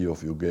quality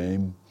of your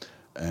game,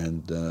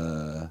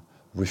 and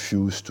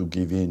refuse to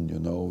give in, you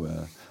know.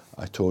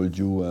 I told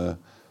you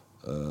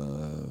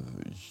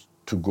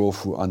to go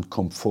through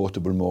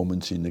uncomfortable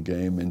moments in the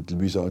game and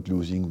without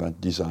losing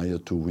that desire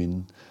to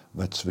win,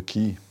 that's the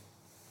key.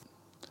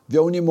 The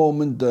only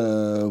moment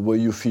where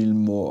you feel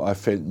more, I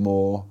felt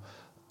more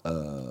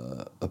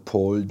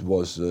appalled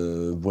was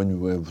when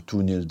we were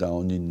 2-0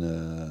 down in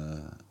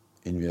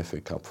the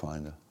FA Cup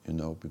final, you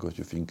know, because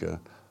you think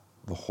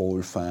the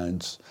whole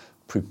fans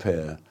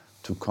prepare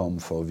to come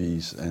for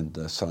these, and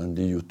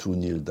suddenly you're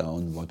 2-0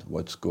 down,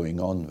 what's going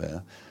on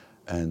there?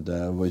 And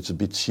it's a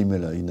bit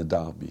similar in a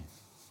derby.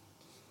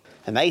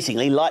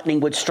 Amazingly, lightning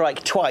would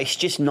strike twice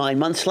just 9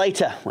 months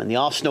later, when the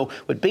Arsenal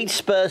would beat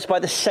Spurs by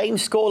the same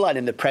scoreline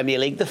in the Premier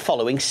League the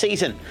following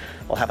season.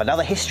 We'll have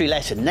another history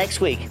lesson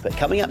next week, but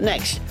coming up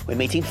next, we're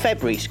meeting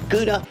February's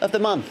Gooner of the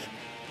Month.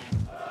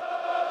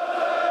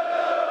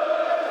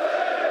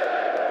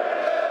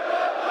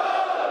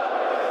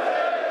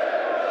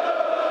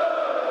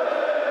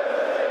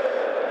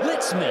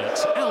 Let's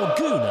meet our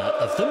Gooner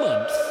of the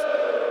Month.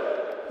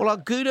 Well, our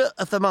Gooner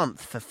of the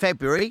Month for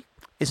February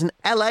is an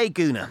LA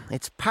Gooner.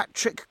 It's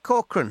Patrick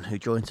Corcoran, who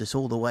joins us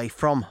all the way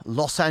from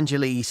Los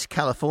Angeles,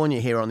 California,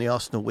 here on the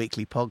Arsenal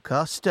Weekly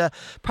podcast.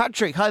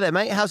 Patrick, hi there,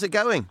 mate. How's it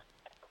going?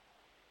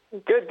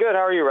 Good.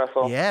 How are you,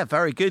 Russell? Yeah,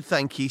 very good,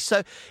 thank you.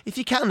 So, if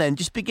you can then,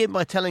 just begin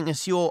by telling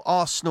us your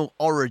Arsenal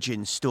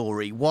origin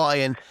story. Why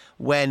and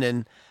when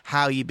and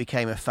how you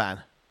became a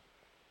fan.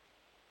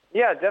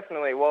 Yeah,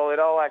 definitely. Well, it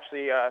all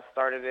actually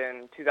started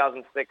in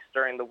 2006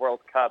 during the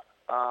World Cup.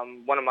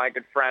 One of my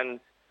good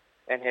friends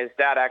and his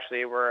dad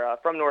actually were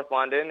from North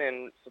London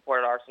and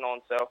supported Arsenal.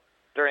 And so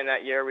during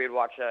that year, we'd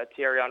watch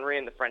Thierry Henry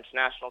and the French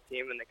national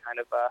team, and they kind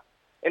of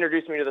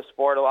introduced me to the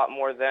sport a lot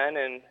more then.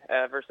 And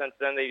ever since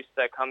then, they used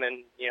to come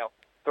and,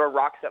 throw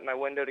rocks at my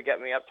window to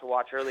get me up to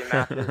watch early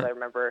matches. I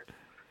remember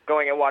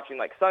going and watching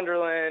like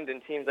Sunderland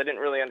and teams I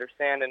didn't really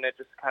understand, and it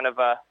just kind of,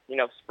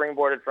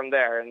 springboarded from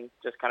there and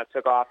just kind of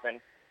took off, and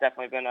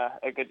definitely been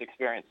a good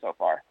experience so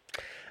far.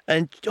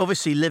 And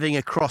obviously living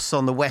across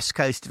on the west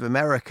coast of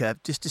America,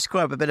 just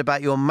describe a bit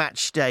about your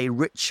match day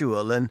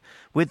ritual, and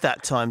with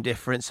that time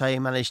difference, how you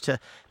managed to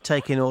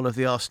take in all of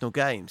the Arsenal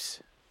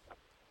games.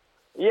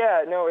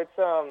 Yeah, no, it's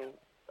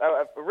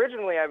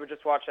originally I would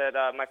just watch at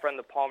my friend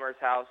the Palmer's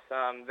house.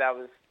 That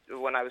was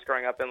when I was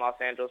growing up in Los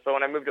Angeles. So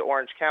when I moved to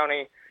Orange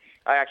County,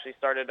 I actually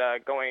started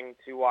going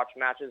to watch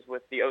matches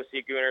with the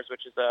OC Gooners,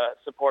 which is a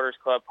supporters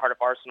club, part of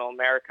Arsenal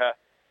America.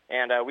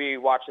 And we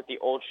watched at the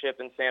Old Ship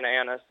in Santa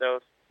Ana. So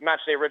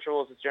match day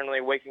rituals is generally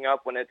waking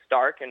up when it's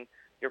dark and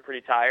you're pretty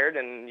tired,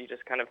 and you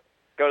just kind of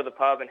go to the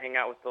pub and hang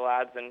out with the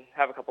lads and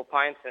have a couple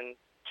pints and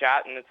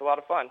chat, and it's a lot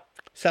of fun.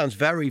 Sounds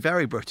very,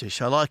 very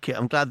British. I like it.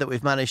 I'm glad that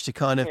we've managed to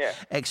kind of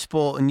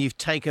export, and you've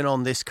taken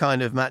on this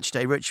kind of match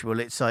day ritual.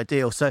 It's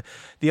ideal. So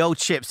the Old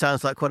Ship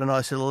sounds like quite a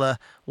nice little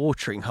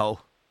watering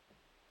hole.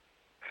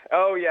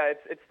 Oh yeah,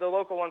 it's the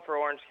local one for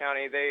Orange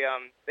County. They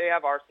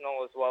have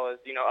Arsenal as well as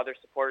other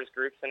supporters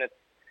groups, and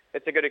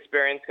it's a good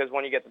experience because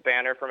when you get the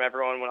banner from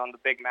everyone when on the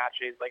big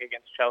matches like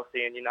against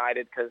Chelsea and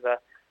United, because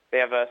they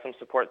have some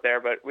support there.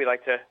 But we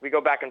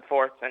go back and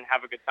forth and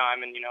have a good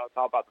time, and it's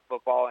all about the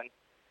football, and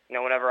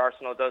whenever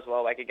Arsenal does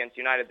well, like against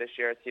United this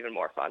year, it's even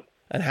more fun.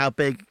 And how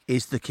big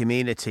is the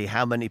community?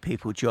 How many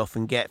people do you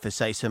often get for,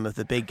 say, some of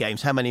the big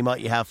games? How many might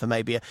you have for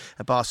maybe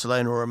a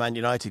Barcelona or a Man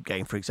United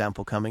game, for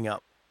example, coming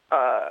up?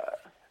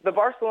 The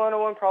Barcelona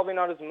one, probably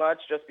not as much,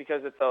 just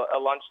because it's a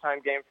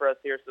lunchtime game for us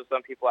here, so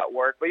some people at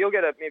work. But you'll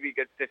get maybe a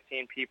good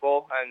 15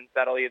 people, and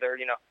that'll either,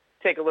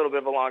 take a little bit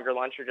of a longer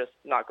lunch or just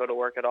not go to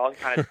work at all.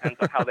 It kind of depends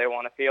on how they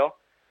want to feel.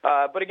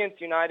 But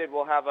against United,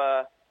 we'll have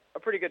a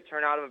pretty good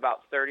turnout of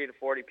about 30 to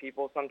 40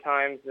 people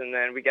sometimes, and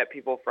then we get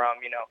people from,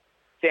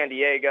 San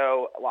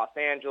Diego, Los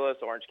Angeles,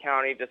 Orange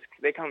County.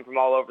 They come from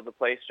all over the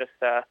place just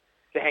to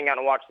hang out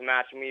and watch the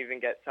match. And we even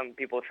get some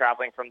people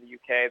traveling from the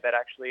UK that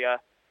actually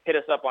hit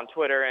us up on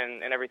Twitter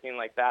and everything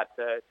like that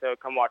to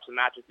come watch the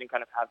matches and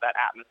kind of have that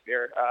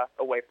atmosphere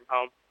away from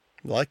home.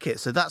 Like it.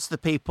 So that's the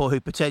people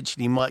who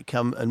potentially might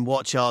come and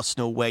watch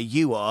Arsenal where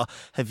you are.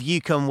 Have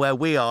you come where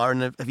we are,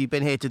 and have you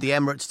been here to the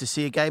Emirates to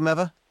see a game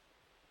ever?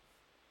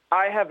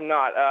 I have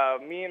not.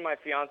 Me and my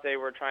fiance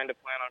were trying to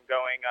plan on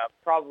going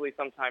probably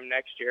sometime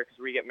next year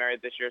because we get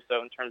married this year.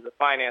 So in terms of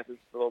finances,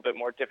 it's a little bit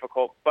more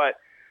difficult. But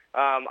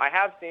I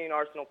have seen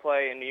Arsenal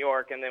play in New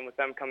York, and then with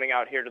them coming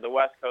out here to the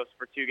West Coast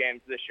for 2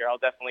 games this year, I'll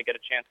definitely get a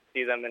chance to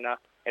see them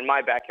in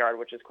my backyard,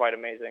 which is quite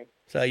amazing.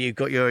 So you've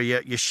got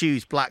your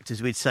shoes blacked,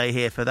 as we'd say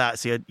here, for that.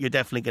 So you're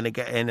definitely going to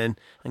get in and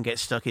get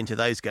stuck into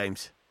those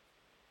games.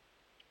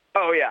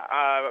 Oh, yeah.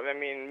 I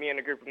mean, me and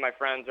a group of my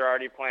friends are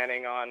already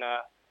planning on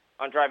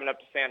driving up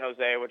to San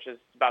Jose, which is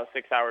about a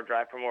 6-hour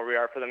drive from where we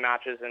are for the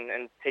matches,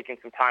 and taking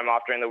some time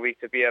off during the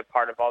week to be a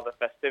part of all the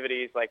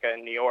festivities like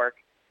in New York.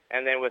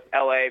 And then with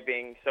LA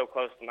being so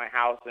close to my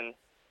house and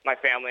my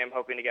family, I'm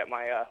hoping to get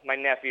my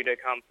nephew to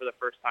come for the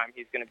first time.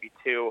 He's going to be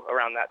 2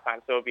 around that time,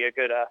 so it'll be a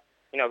good,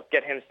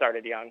 get him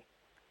started young.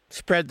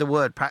 Spread the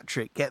word,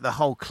 Patrick. Get the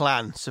whole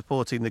clan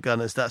supporting the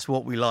Gunners. That's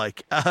what we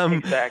like.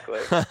 Exactly.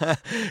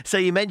 So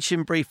you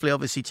mentioned briefly,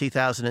 obviously,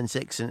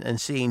 2006 and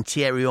seeing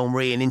Thierry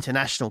Henry in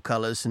international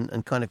colours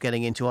and kind of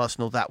getting into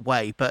Arsenal that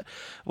way. But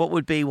what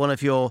would be one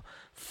of your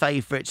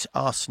favourite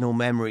Arsenal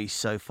memories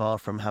so far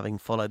from having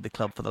followed the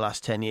club for the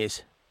last 10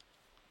 years?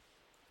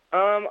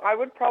 I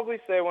would probably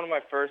say one of my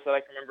first that I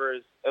can remember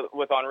is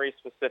with Henry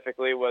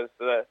specifically was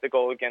the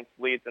goal against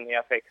Leeds in the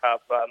FA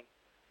Cup.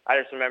 I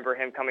just remember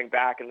him coming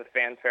back and the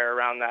fanfare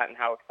around that and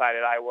how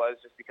excited I was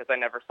just because I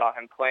never saw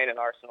him play in an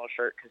Arsenal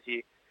shirt because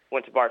he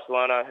went to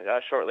Barcelona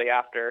shortly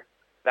after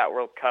that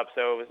World Cup.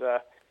 So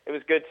it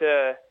was good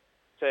to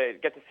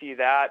get to see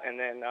that. And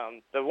then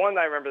the one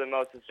that I remember the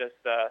most is just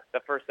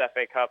the first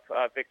FA Cup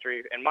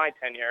victory in my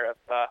tenure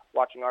of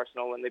watching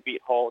Arsenal when they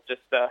beat Hull.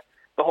 Just the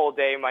whole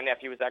day. My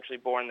nephew was actually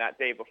born that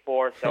day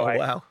before, so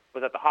I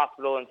was at the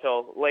hospital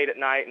until late at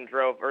night and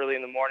drove early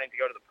in the morning to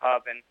go to the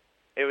pub, and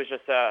it was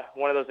just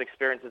one of those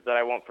experiences that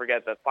I won't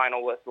forget, the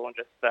final whistle and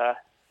just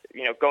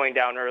going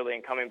down early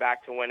and coming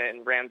back to win it,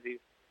 and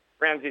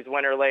Ramsey's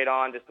winner late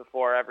on just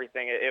before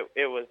everything.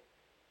 It was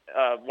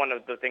one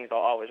of the things I'll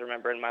always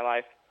remember in my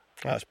life.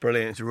 That's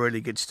brilliant. It's a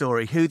really good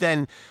story. Who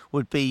then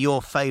would be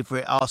your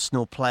favourite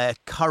Arsenal player,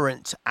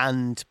 current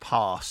and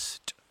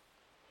past?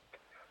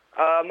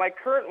 My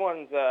current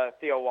one's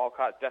Theo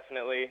Walcott,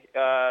 definitely.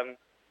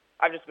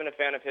 I've just been a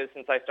fan of his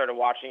since I started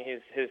watching.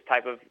 His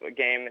type of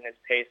game and his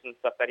pace and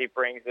stuff that he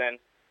brings in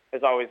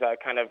has always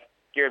kind of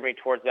geared me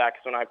towards that,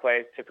 because when I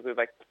play, typically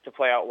like to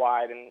play out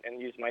wide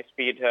and use my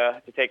speed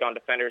to take on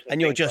defenders.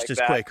 And you're just like as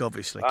that. quick,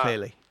 obviously,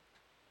 clearly.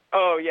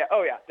 Oh yeah,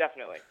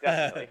 definitely.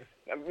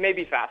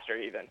 Maybe faster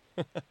even.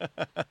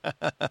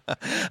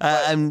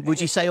 And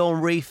would you say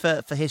Henry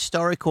for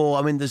historic, or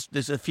I mean,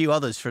 there's a few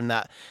others from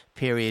that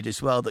period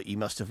as well that you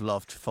must have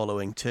loved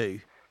following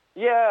too?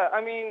 Yeah,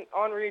 I mean,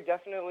 Henry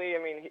definitely. I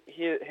mean,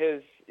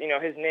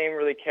 his name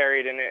really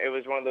carried, and it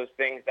was one of those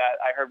things that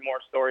I heard more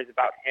stories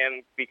about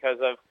him because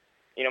of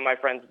my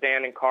friends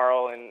Dan and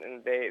Carl,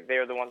 and they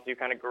are the ones who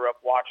kind of grew up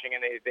watching,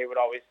 and they would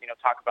always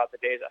talk about the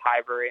days at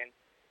Highbury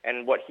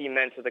and what he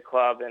meant to the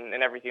club and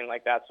everything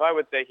like that. So I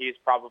would say he's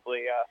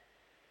probably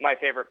my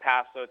favorite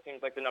pass. So it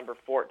seems like the number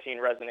 14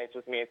 resonates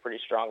with me pretty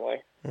strongly.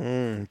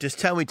 Just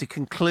tell me, to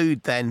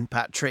conclude then,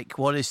 Patrick,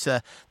 what is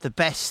the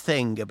best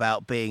thing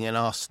about being an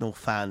Arsenal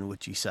fan,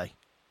 would you say?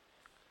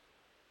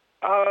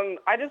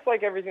 I just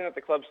like everything that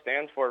the club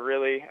stands for,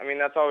 really. I mean,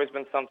 that's always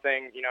been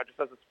something, just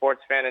as a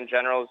sports fan in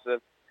general, is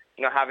that,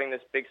 having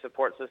this big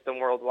support system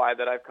worldwide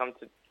that I've come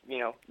to,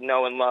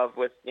 know and love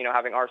with,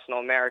 having Arsenal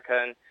America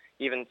and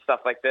even stuff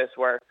like this,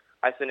 where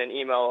I send an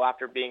email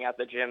after being at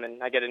the gym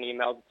and I get an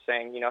email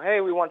saying,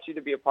 hey, we want you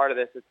to be a part of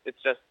this.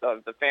 It's just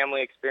the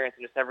family experience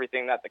and just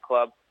everything that the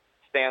club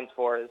stands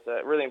for is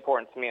really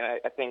important to me. And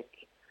I think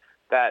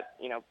that,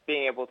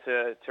 being able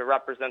to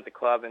represent the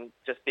club and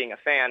just being a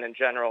fan in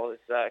general is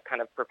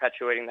kind of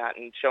perpetuating that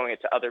and showing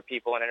it to other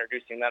people and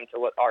introducing them to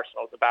what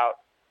Arsenal is about.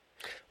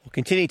 We'll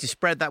continue to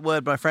spread that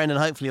word, my friend,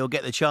 and hopefully you'll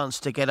get the chance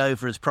to get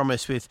over, as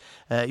promised, with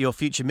your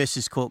future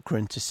Mrs.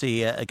 Corcoran to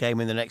see a game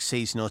in the next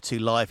season or two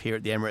live here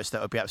at the Emirates.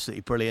 That would be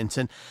absolutely brilliant.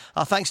 And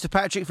our thanks to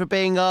Patrick for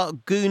being our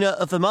Gooner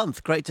of the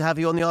Month. Great to have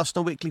you on the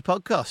Arsenal Weekly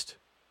podcast.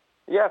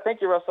 Yeah,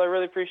 thank you, Russell. I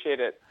really appreciate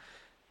it.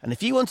 And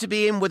if you want to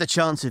be in with a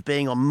chance of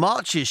being on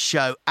March's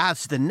show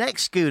as the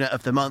next Gooner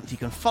of the month, you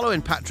can follow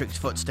in Patrick's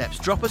footsteps.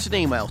 Drop us an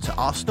email to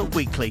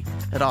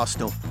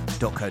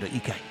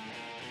arsenalweekly@arsenal.co.uk.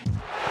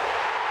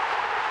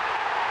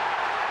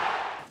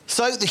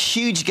 So the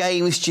huge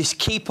games just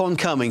keep on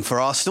coming for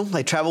Arsenal.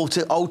 They travel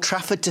to Old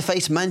Trafford to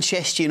face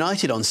Manchester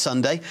United on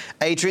Sunday.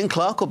 Adrian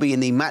Clark will be in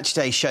the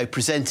Matchday Show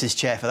presenter's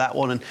chair for that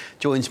one and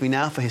joins me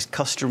now for his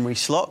customary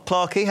slot.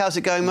 Clarky, how's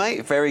it going,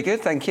 mate? Very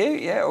good, thank you.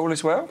 Yeah, all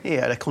is well.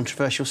 Yeah, had a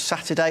controversial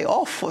Saturday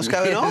off. What's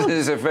going on?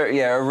 It's a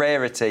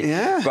rarity.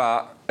 Yeah.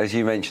 But as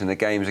you mentioned, the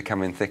games are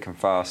coming thick and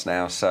fast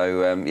now.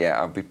 So,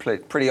 I'll be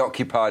pretty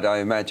occupied, I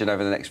imagine,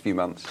 over the next few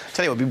months.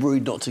 Tell you what, it'd be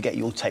rude not to get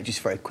your take just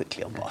very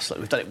quickly on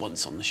Barcelona. We've done it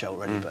once on the show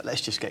already, but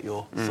let's just get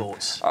your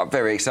thoughts. I'm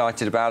very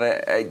excited about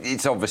it.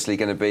 It's obviously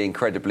going to be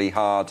incredibly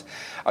hard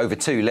over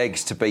two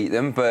legs to beat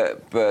them,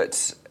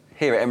 but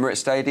here at Emirates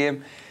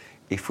Stadium,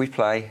 if we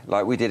play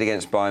like we did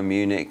against Bayern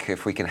Munich,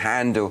 if we can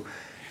handle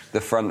the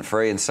front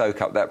three and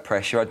soak up that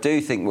pressure, I do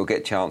think we'll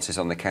get chances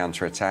on the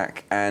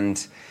counter-attack,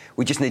 and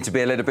we just need to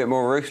be a little bit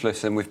more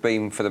ruthless than we've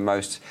been for the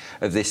most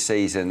of this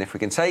season. If we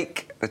can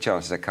take the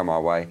chances that come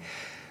our way,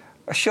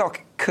 a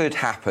shock could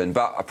happen,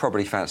 but I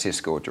probably fancy a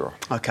score draw.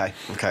 OK,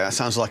 that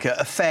sounds like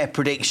a fair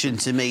prediction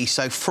to me.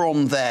 So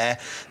from there,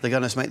 the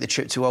Gunners make the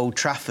trip to Old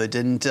Trafford,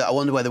 and I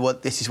wonder whether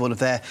this is one of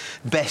their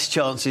best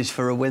chances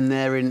for a win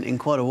there in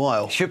quite a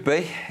while. Should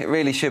be. It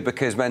really should,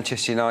 because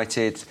Manchester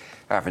United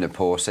are having a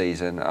poor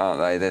season,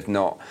 aren't they? They've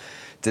not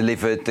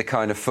delivered the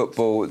kind of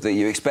football that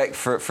you expect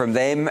from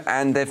them,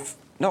 and they've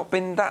not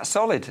been that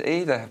solid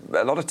either.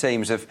 A lot of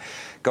teams have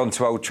gone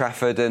to Old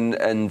Trafford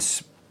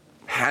and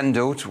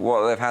handled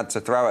what they've had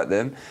to throw at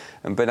them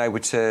and been able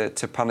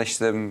to punish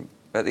them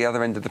at the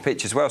other end of the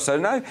pitch as well. So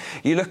no,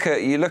 you look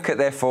at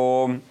their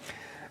form,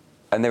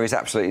 and there is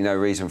absolutely no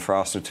reason for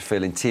Arsenal to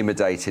feel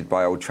intimidated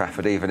by Old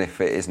Trafford, even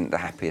if it isn't the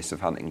happiest of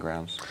hunting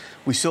grounds.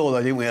 We saw,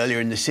 though, didn't we, earlier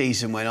in the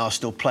season when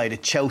Arsenal played a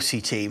Chelsea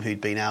team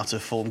who'd been out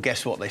of form.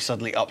 Guess what? They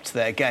suddenly upped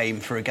their game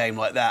for a game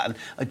like that. And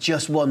I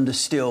just wonder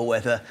still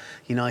whether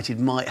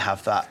United might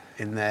have that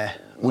in their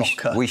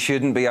locker. We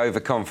shouldn't be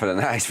overconfident,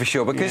 that is for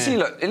sure, because you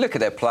look at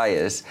their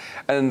players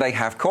and they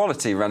have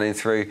quality running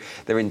through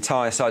their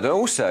entire side. And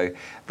also,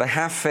 they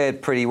have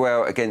fared pretty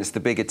well against the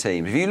bigger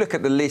teams. If you look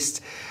at the list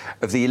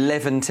of the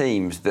 11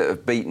 teams that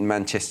have beaten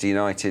Manchester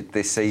United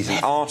this season,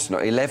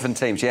 Arsenal, 11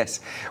 teams, yes,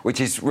 which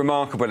is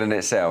remarkable in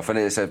itself, and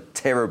it's a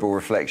terrible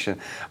reflection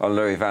on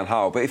Louis van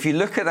Gaal. But if you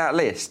look at that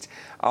list,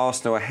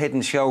 Arsenal are head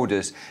and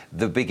shoulders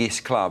the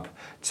biggest club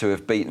to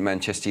have beaten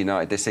Manchester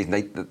United this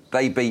season.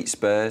 They beat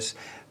Spurs.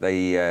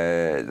 They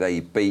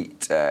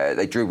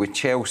drew with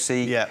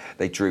Chelsea.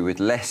 They drew with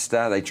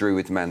Leicester. They drew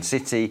with Man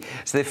City.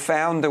 So they've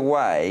found a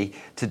way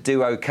to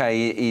do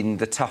OK in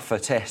the tougher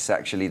tests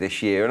actually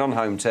this year. And on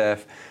home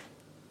turf,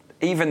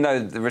 even though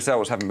the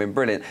results haven't been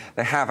brilliant,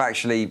 they have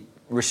actually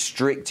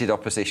restricted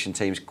opposition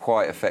teams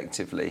quite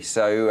effectively.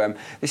 So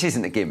this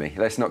isn't a gimme.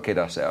 Let's not kid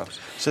ourselves.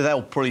 So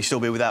they'll probably still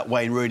be without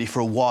Wayne Rooney for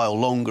a while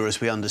longer,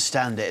 as we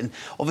understand it. And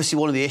obviously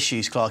one of the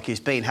issues, Clark, has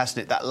been,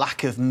 hasn't it, that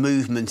lack of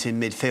movement in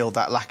midfield,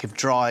 that lack of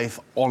drive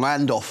on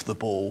and off the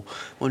ball. I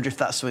wonder if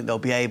that's something they'll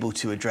be able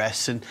to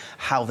address and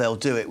how they'll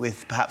do it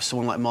with perhaps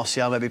someone like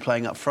Martial maybe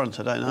playing up front.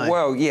 I don't know.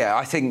 Well, yeah,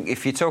 I think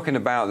if you're talking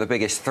about the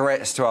biggest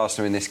threats to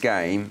Arsenal in this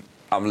game,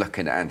 I'm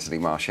looking at Anthony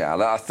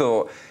Martial. I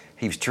thought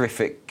he was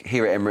terrific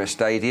here at Emirates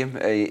Stadium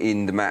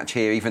in the match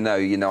here, even though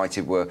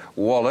United were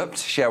walloped,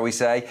 shall we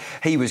say.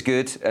 He was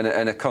good and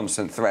a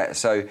constant threat.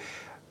 So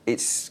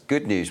it's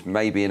good news,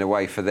 maybe in a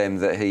way for them,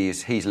 that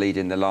he's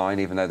leading the line,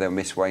 even though they'll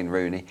miss Wayne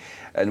Rooney.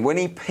 And when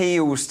he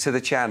peels to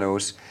the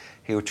channels,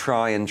 he'll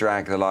try and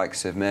drag the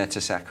likes of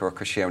Mertesacker or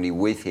Koscielny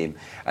with him,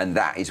 and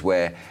that is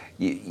where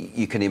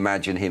you can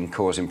imagine him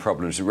causing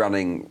problems,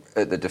 running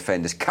at the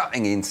defenders,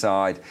 cutting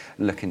inside,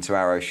 looking to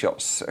arrow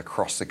shots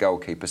across the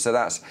goalkeeper. So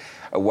that's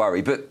a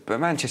worry. But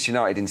Manchester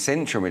United in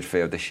central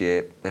midfield this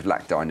year, they've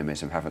lacked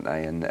dynamism, haven't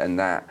they? And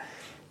that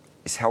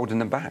is holding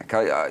them back.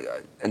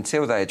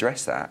 Until they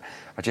address that,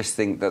 I just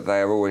think that they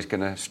are always going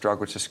to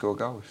struggle to score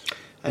goals.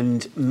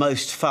 And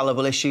most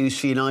fallible issues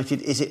for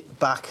United, is it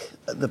back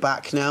at the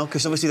back now?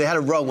 Because obviously they had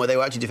a run where they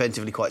were actually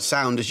defensively quite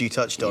sound, as you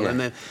touched on, and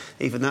then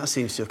even that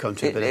seems to have come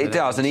to a bit of an end. It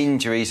does, and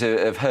injuries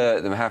have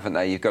hurt them, haven't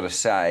they? You've got to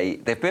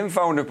say. They've been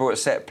vulnerable at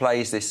set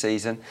plays this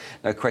season,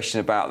 no question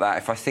about that.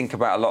 If I think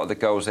about a lot of the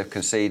goals they've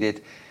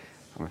conceded,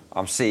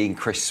 I'm seeing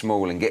Chris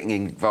Smalling getting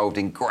involved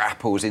in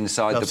grapples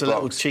inside the box. A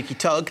little cheeky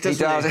tug,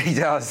 doesn't he?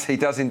 He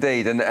does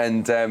indeed,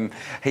 and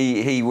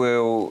he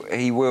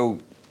will.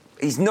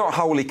 He's not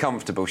wholly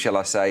comfortable, shall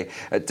I say,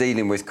 at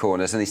dealing with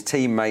corners, and his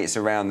teammates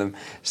around them,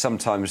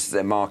 sometimes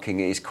their marking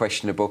is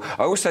questionable.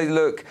 I also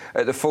look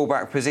at the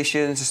full-back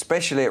positions,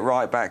 especially at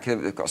right-back.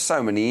 They've got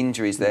so many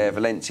injuries there.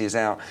 Valencia's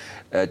out,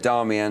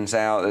 Darmian's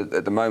out.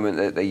 At the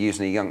moment, they're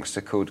using a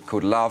youngster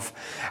called Love.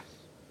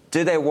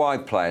 Do their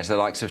wide players, the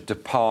likes of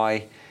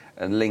Depay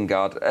and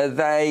Lingard, are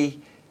they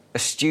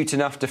astute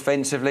enough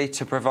defensively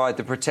to provide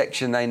the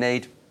protection they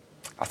need?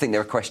 I think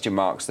there are question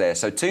marks there.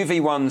 So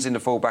 2v1s in the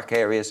full-back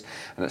areas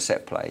and at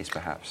set plays,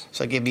 perhaps.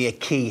 So give me a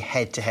key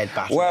head-to-head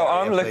battle. Well,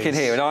 area, I'm looking please.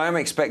 here, and I am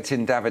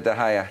expecting David De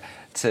Gea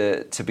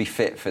to be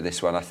fit for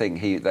this one. I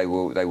think they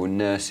will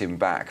nurse him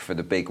back for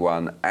the big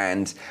one.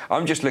 And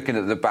I'm just looking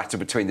at the battle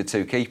between the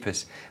two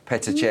keepers,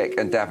 Petr Cech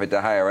and David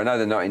De Gea. I know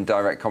they're not in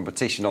direct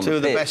competition on the pitch. Two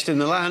of the best in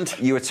the land.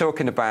 You were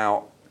talking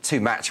about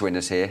two match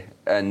winners here,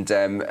 and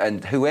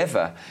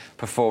whoever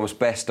performs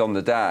best on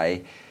the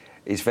day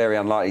is very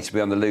unlikely to be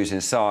on the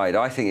losing side.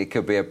 I think it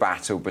could be a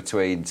battle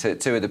between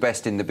two of the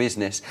best in the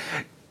business.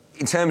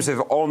 In terms of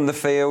on the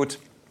field,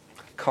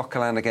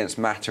 Coquelin against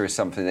Mata is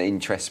something that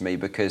interests me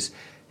because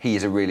he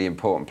is a really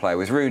important player.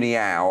 With Rooney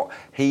out,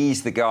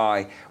 he's the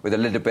guy with a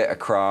little bit of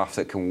craft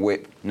that can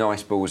whip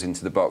nice balls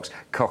into the box.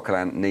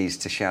 Coquelin needs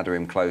to shadow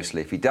him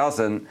closely. If he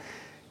doesn't,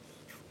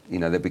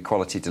 there'll be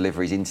quality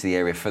deliveries into the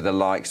area for the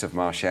likes of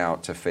Martial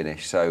to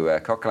finish. So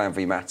Coquelin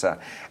v Mata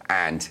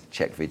and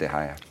Cech v De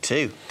Gea.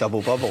 Two,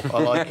 double bubble.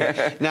 I like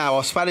it. Now,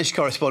 our Spanish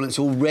correspondent's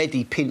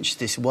already pinched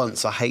this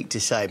once, I hate to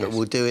say, but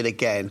we'll do it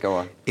again. Go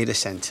on. In a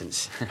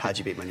sentence. How do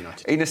you beat Man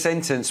United? In a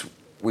sentence,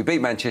 we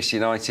beat Manchester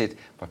United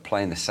by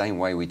playing the same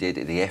way we did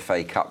at the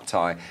FA Cup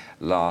tie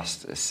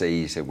last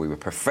season. We were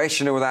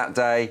professional that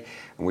day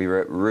and we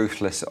were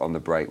ruthless on the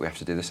break. We have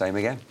to do the same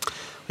again.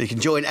 You can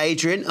join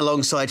Adrian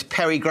alongside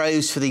Perry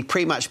Groves for the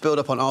pre-match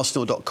build-up on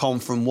Arsenal.com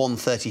from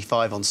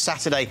 1:35 on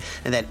Saturday,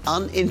 and then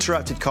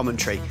uninterrupted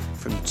commentary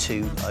from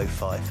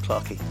 2:05.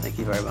 Clarkie, thank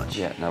you very much.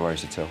 Yeah, no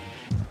worries at all.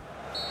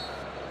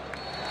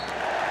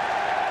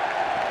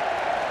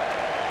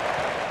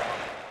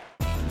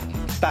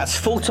 That's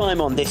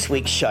full-time on this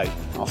week's show.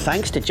 Our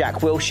thanks to Jack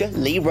Wilshere,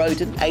 Lee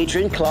Roden,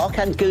 Adrian Clark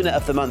and Gooner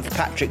of the Month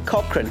Patrick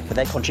Cochrane for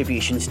their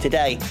contributions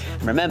today.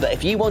 And remember,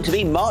 if you want to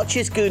be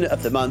March's Gooner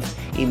of the Month,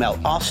 email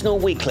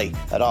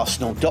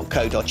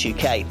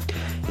arsenalweekly@arsenal.co.uk.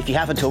 If you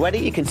haven't already,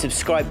 you can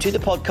subscribe to the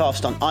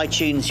podcast on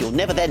iTunes. You'll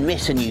never then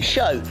miss a new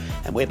show.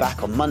 And we're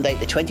back on Monday,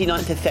 the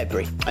 29th of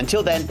February.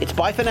 Until then, it's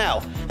bye for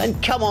now.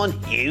 And come on,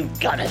 you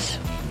Gunners.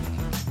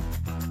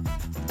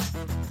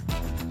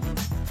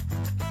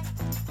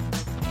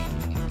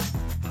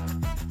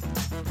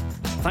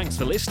 Thanks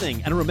for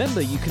listening, and remember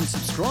you can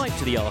subscribe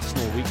to the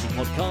Arsenal Weekly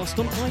Podcast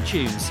on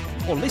iTunes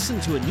or listen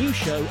to a new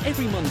show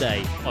every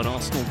Monday on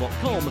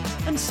arsenal.com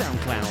and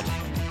SoundCloud.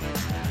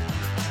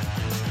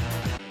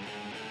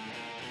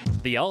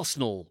 The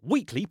Arsenal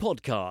Weekly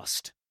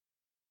Podcast.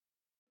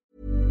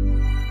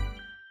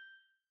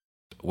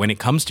 When it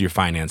comes to your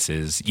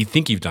finances, you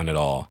think you've done it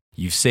all.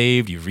 You've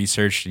saved, you've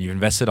researched, and you've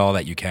invested all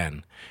that you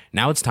can.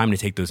 Now it's time to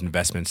take those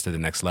investments to the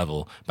next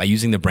level by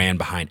using the brand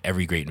behind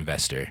every great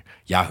investor,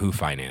 Yahoo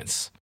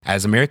Finance.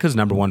 As America's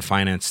 #1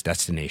 finance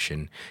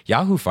destination,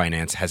 Yahoo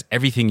Finance has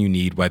everything you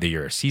need, whether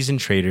you're a seasoned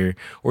trader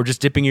or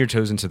just dipping your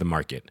toes into the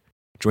market.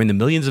 Join the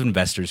millions of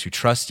investors who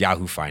trust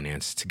Yahoo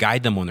Finance to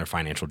guide them on their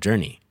financial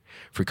journey.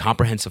 For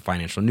comprehensive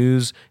financial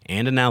news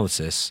and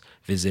analysis,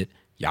 visit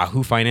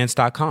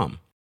yahoofinance.com,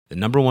 the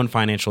 #1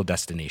 financial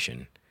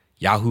destination,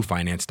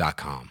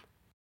 yahoofinance.com.